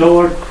the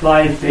sword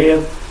by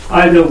faith,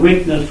 out of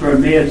weakness were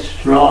made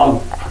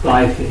strong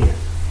by faith.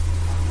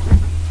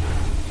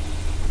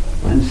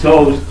 And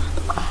so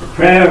the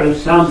prayer of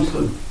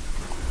Samson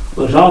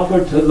was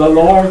offered to the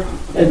Lord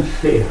in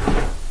faith.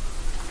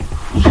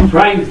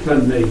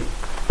 Strengthen me,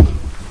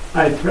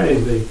 I pray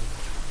thee.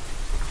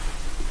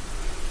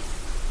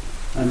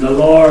 And the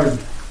Lord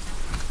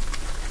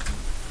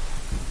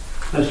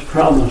has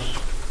promised,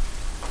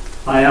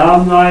 I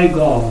am thy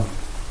God,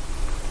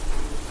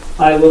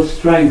 I will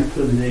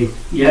strengthen thee,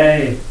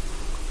 yea,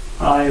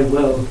 I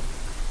will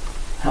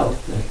help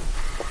thee.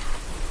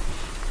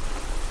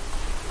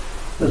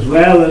 As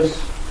well as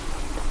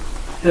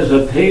his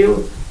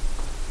appeal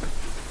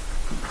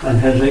and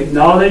his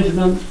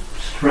acknowledgement,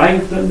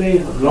 strengthen me,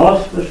 I've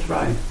lost my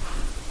strength.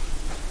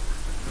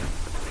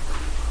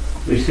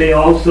 We see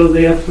also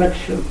the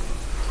affliction.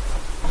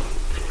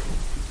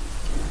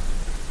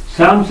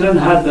 Samson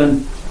had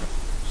been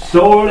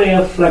sorely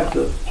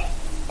afflicted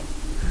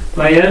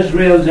by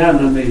Israel's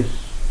enemies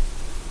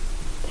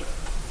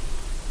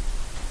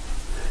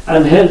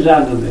and his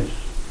enemies.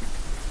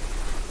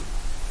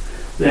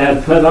 They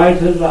had put out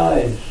his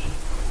eyes.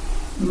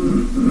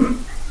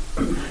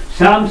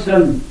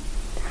 Samson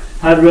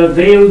had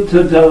revealed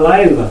to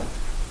Delilah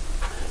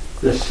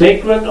the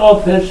secret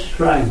of his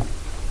strength.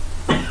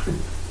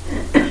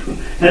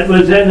 It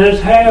was in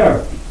his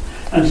hair.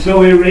 And so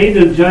we read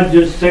in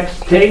Judges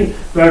 16,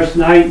 verse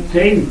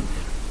 19,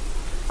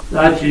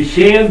 that she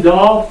shaved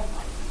off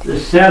the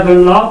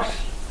 7 locks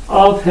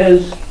of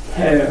his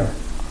hair.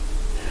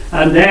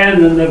 And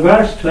then in the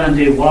verse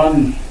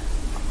 21,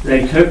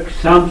 they took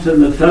Samson,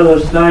 the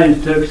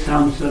Philistines took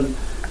Samson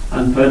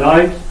and put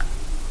out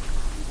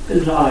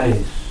his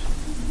eyes.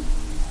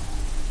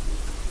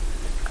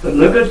 But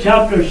look at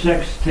chapter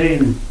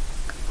 16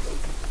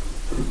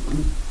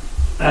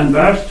 and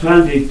verse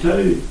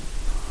 22.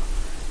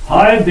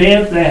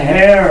 Howbeit the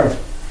hair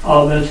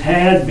of his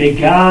head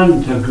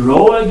began to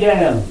grow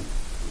again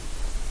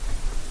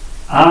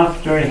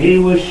after he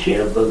was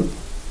shaven.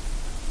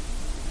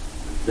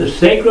 The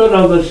secret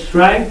of his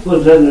strength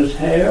was in his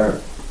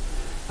hair,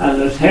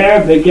 and his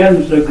hair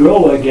begins to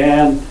grow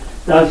again.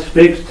 That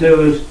speaks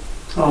to us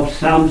of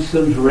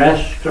Samson's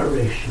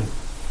restoration.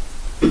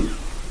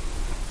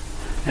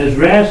 His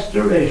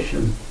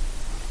restoration.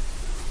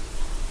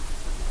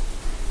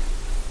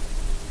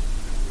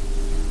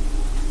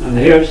 And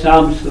here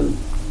Samson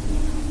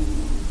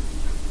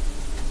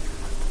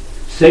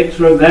seeks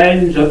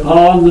revenge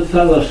upon the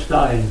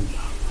Philistines,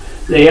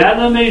 the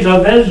enemies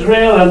of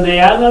Israel and the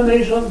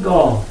enemies of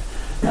God,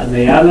 and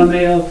the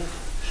enemy of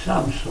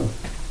Samson.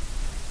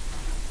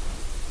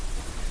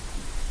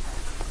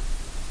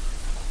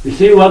 You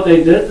see what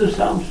they did to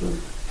Samson?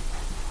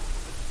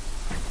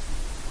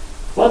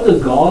 What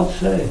did God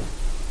say?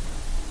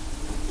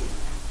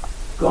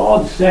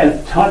 God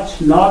said,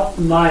 touch not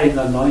mine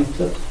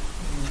anointed.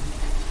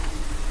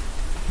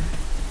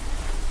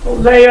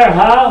 Don't lay your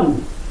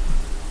hand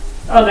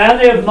on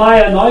any of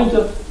my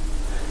anointed.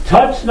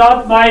 Touch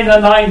not mine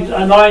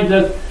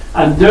anointed,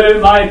 and do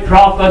my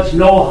prophets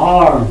no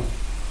harm.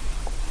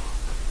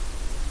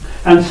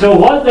 And so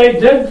what they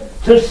did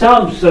to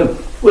Samson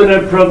would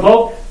have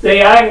provoked the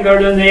anger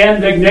and the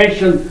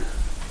indignation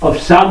of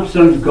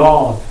Samson's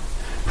God.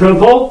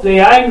 Provoked the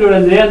anger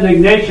and the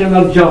indignation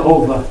of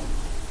Jehovah.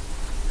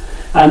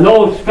 And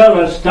those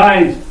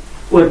Philistines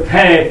would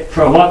pay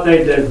for what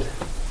they did.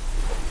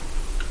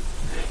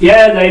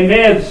 Yeah, they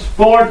made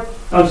sport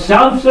of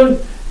Samson,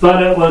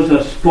 but it was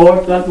a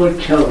sport that would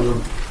kill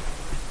them.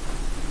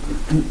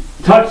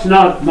 Touch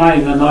not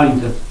mine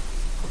anointed.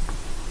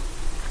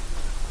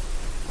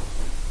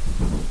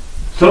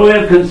 So we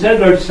have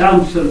considered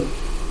Samson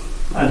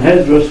and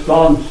his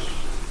response.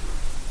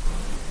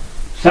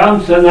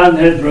 Samson and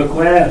his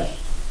request.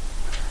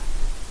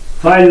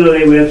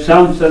 Finally, we have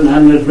Samson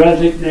and his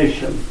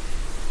resignation.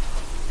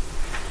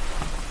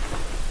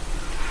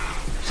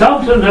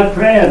 Samson had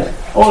prayed,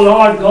 O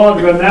Lord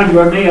God,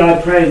 remember me,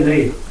 I pray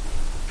thee.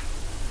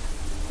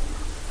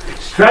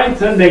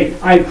 Strengthen me,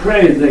 I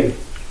pray thee.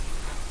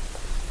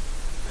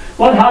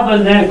 What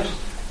happened next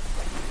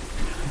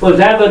was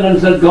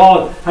evidence that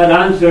God had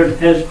answered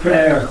his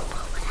prayer.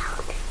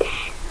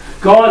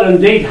 God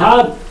indeed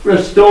had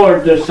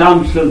restored to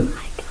Samson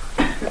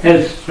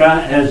his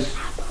strength.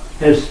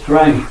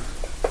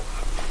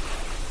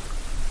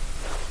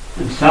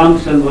 And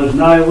Samson was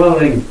now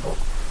willing.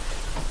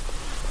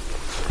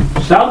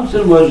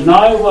 Samson was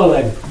now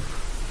willing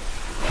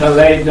to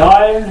lay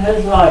down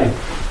his life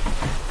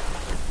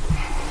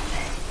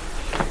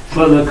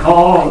for the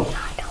cause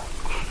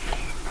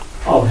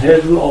of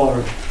his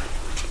Lord.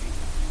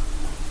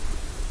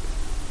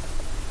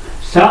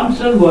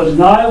 Samson was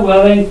now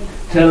willing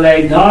to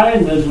lay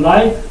down his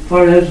life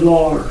for his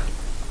Lord.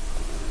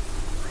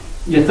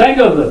 You think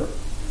of it.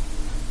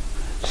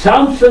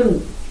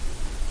 Samson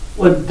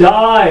would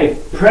die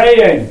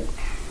praying.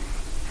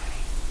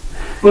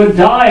 Would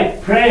die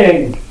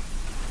praying.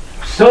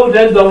 So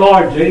did the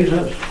Lord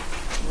Jesus.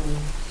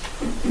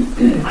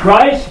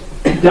 Christ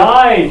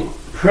died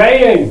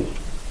praying.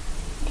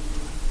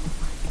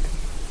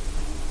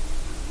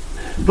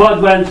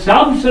 But when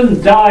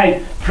Samson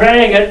died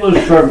praying, it was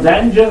for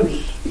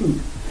vengeance.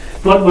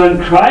 But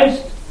when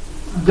Christ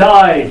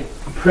died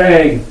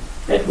praying,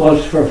 it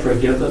was for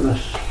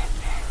forgiveness.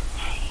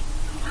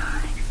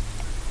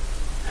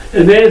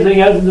 Amazing,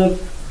 isn't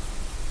it?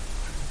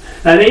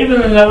 And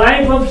even in the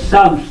life of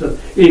Samson,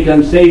 you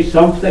can see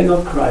something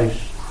of Christ.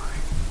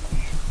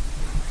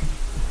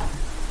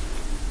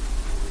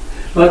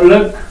 But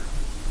look,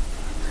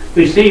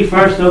 we see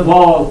first of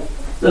all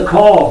the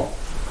call.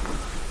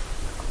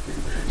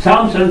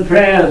 Samson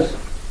prays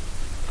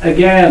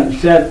again,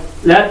 said,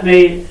 "Let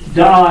me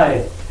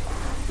die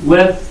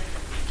with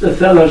the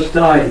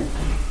Philistines."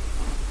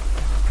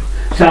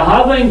 So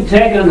having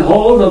taken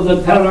hold of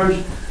the pillars,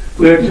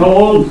 we're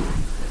told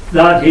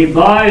that he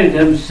bowed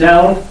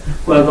himself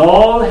with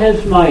all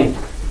his might.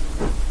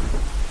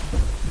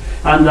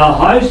 And the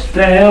house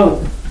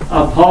fell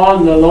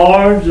upon the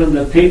lords and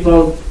the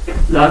people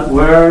that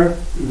were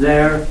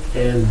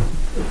therein.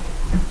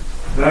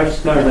 Verse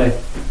 30.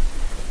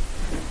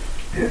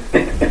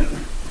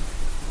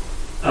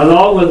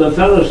 Along with the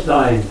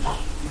Philistines,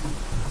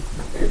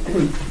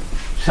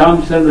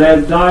 Samson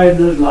laid down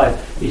his life.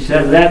 He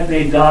said, "Let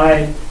me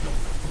die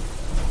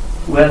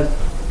with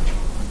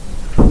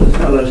the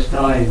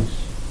Philistines."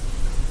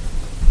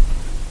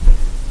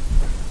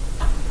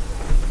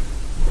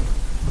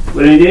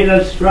 When he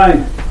needed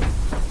strength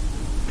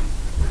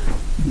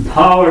and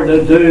power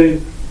to do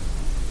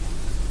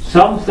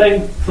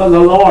something for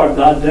the Lord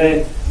that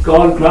day,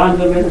 God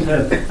granted it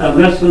to him. And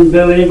listen,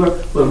 believer,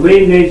 when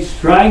we need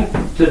strength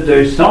to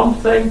do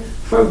something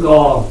for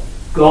God,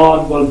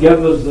 God will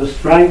give us the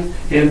strength,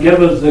 He'll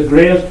give us the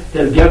grace,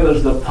 He'll give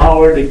us the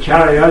power to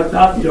carry out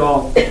that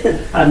job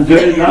and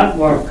do that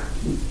work.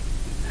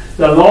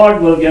 The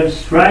Lord will give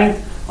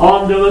strength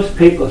unto His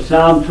people.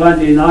 Psalm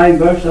 29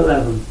 verse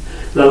 11.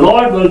 The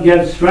Lord will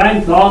give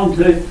strength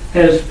unto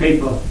His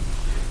people.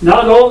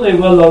 Not only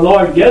will the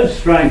Lord give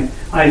strength,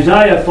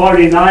 Isaiah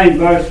 49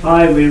 verse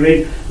 5 we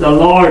read, "The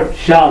Lord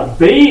shall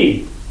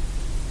be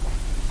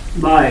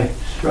my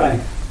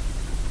strength."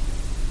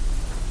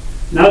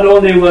 Not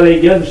only will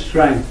He give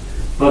strength,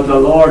 but the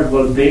Lord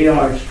will be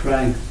our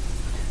strength.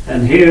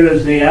 And here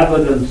is the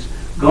evidence.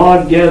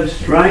 God gives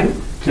strength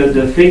to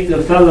defeat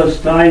the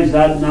Philistines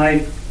that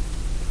night.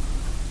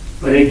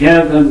 But He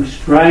gave them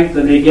strength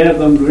and He gave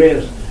them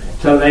grace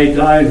to lay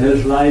down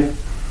His life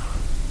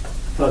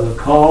for the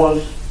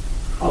cause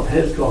of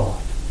His God.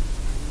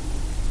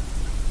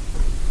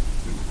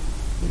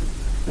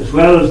 As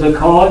well as the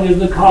cause is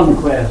the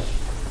conquest.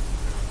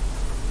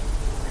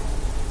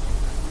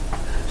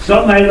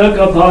 Some may look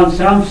upon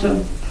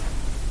Samson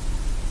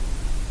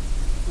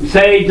and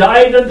say he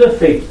died in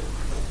defeat.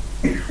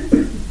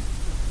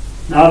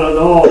 Not at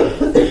all.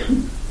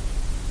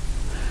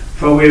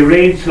 For we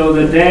read, "So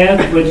the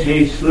death which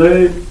he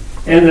slew,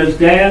 in his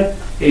death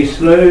he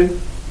slew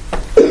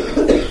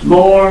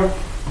more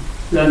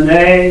than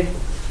they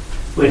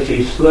which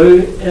he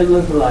slew in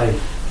his life."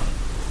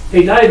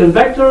 He died in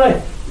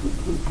victory.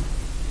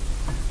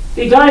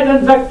 He died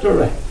in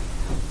victory.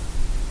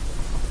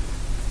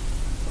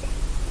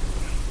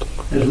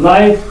 His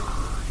life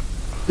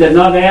did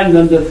not end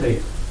in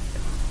defeat.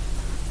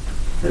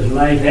 His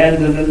life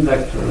ended in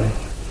victory.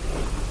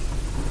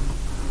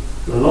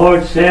 The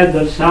Lord said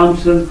that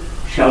Samson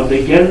shall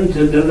begin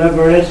to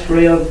deliver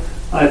Israel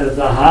out of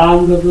the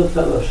hand of the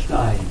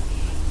Philistines.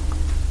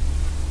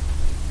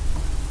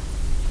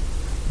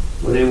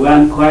 But he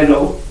went quite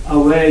a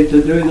way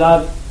to do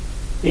that,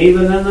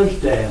 even in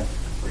his death,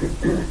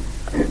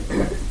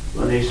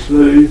 when he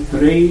slew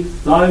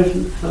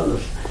 3,000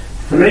 Philistines.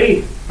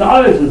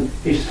 3,000!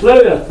 He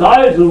slew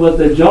 1,000 with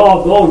the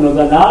jawbone of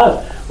an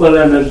ass. Well,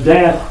 in his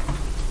death,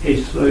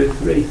 he slew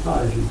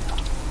 3,000.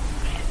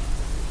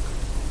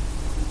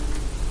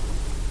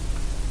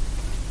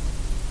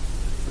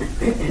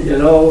 You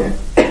know,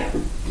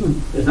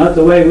 it's not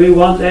the way we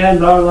want to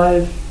end our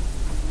lives.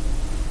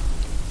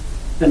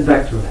 In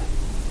victory.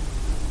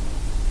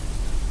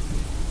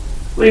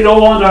 We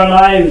don't want our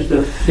lives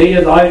to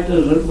fade out,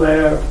 as it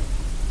were.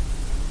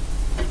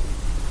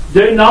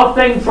 Do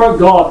nothing for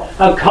God.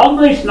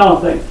 Accomplish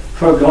nothing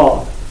for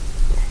God.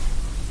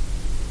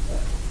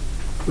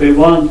 We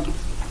want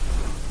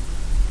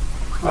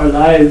our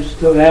lives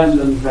to end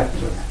in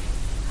victory.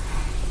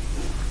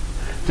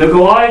 To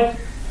go out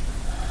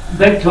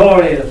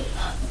victorious.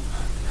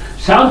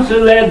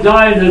 Samson laid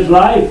down his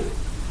life,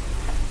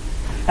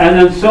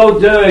 and in so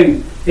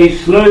doing he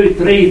slew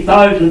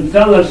 3,000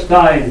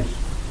 Philistines,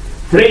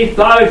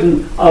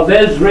 3,000 of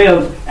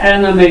Israel's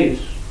enemies,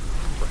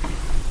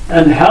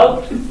 and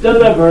helped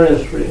deliver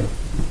Israel.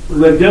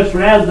 We've just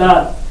read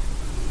that.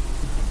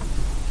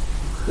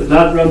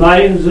 That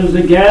reminds us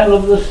again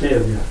of the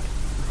Saviour.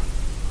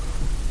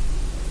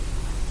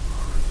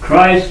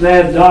 Christ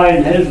laid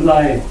down his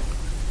life.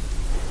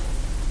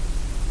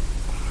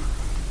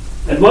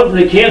 It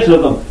wasn't a case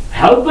of him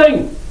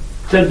helping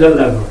to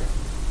deliver.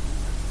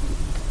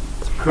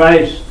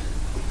 Christ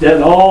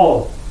did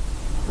all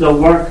the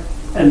work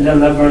and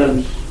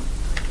deliverance.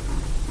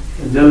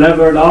 And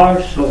delivered our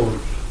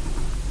souls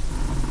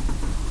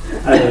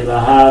out of the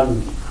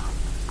hands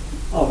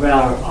of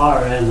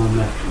our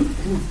enemy.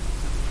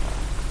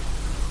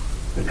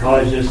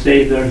 Because you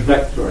see, there's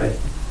victory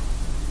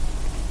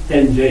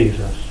in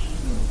Jesus,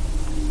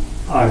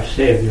 our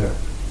Saviour,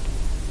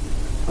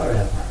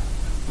 forever.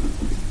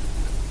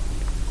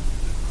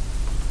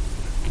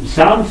 And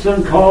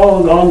Samson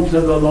called unto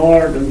the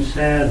Lord and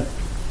said,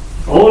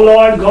 O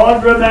Lord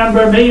God,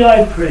 remember me,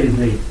 I pray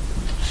thee.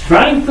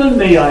 Strengthen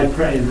me, I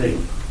pray thee.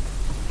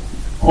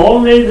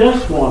 Only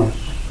this once,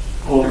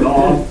 O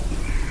God,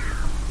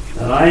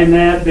 that I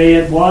may be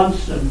at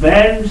once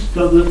avenged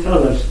of the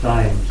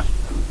Philistines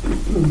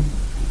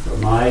for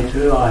my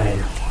 2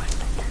 eyes.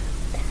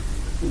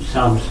 And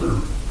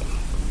Samson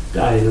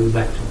died in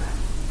victory.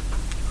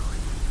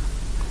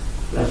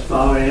 Let's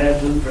bow our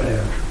heads in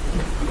prayer.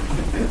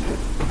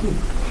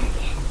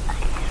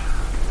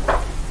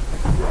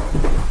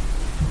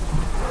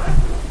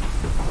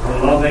 O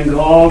loving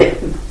God,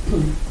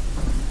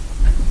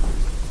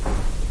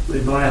 we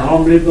bow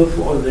humbly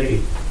before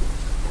thee.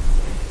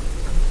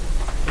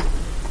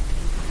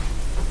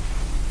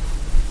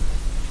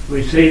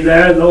 We see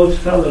there those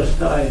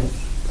Philistines,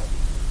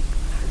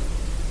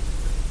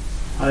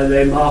 how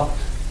they mocked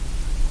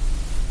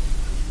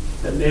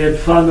and made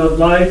fun of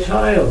thy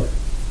child.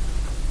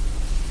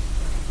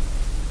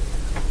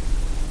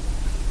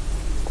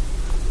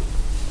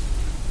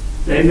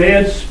 They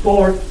made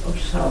sport of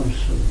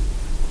Samson.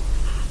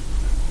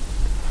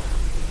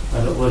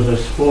 And it was a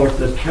sport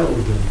that killed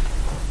him.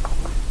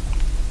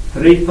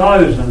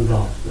 3,000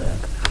 lost them.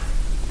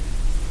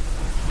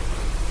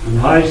 And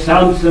how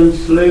Samson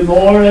slew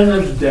more in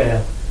his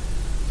death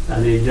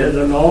than he did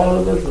in all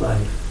of his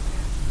life.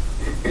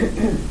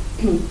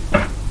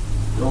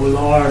 O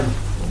Lord,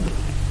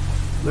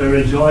 we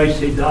rejoice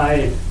he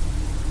died,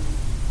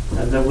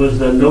 and there was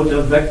the note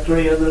of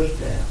victory in his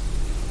death.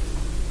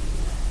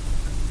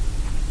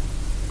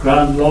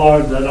 Grant,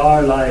 Lord, that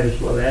our lives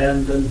will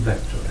end in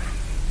victory.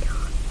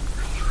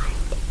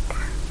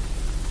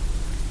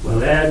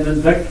 Will end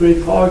in victory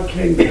for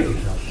King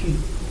Jesus.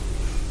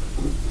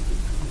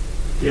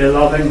 Dear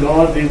loving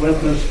God, be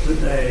with us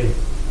today.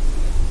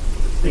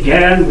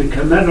 Again, we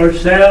commit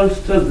ourselves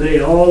to thee,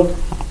 all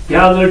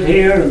gathered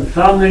here and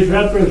families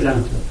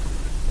represented.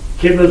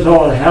 Keep us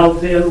all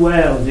healthy and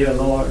well, dear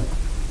Lord.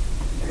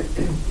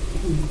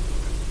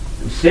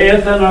 And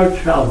safe in our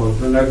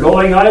travels and our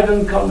going out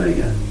and coming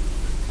in.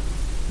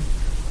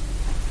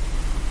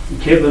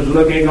 And keep us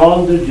looking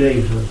on to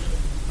Jesus,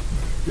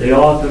 the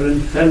author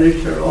and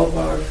finisher of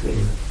our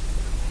faith.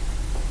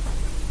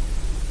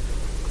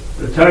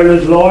 Return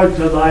us, Lord,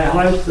 to thy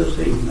house this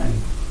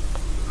evening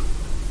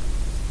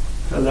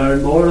to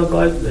learn more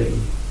about thee.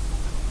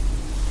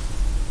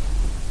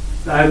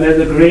 Now may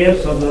the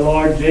grace of the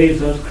Lord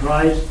Jesus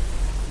Christ,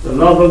 the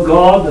love of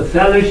God, the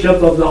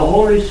fellowship of the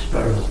Holy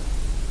Spirit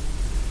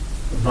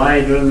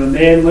abide and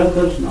remain with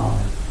us now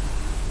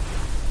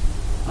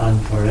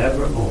and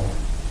forevermore.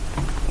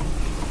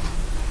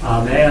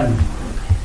 Amen.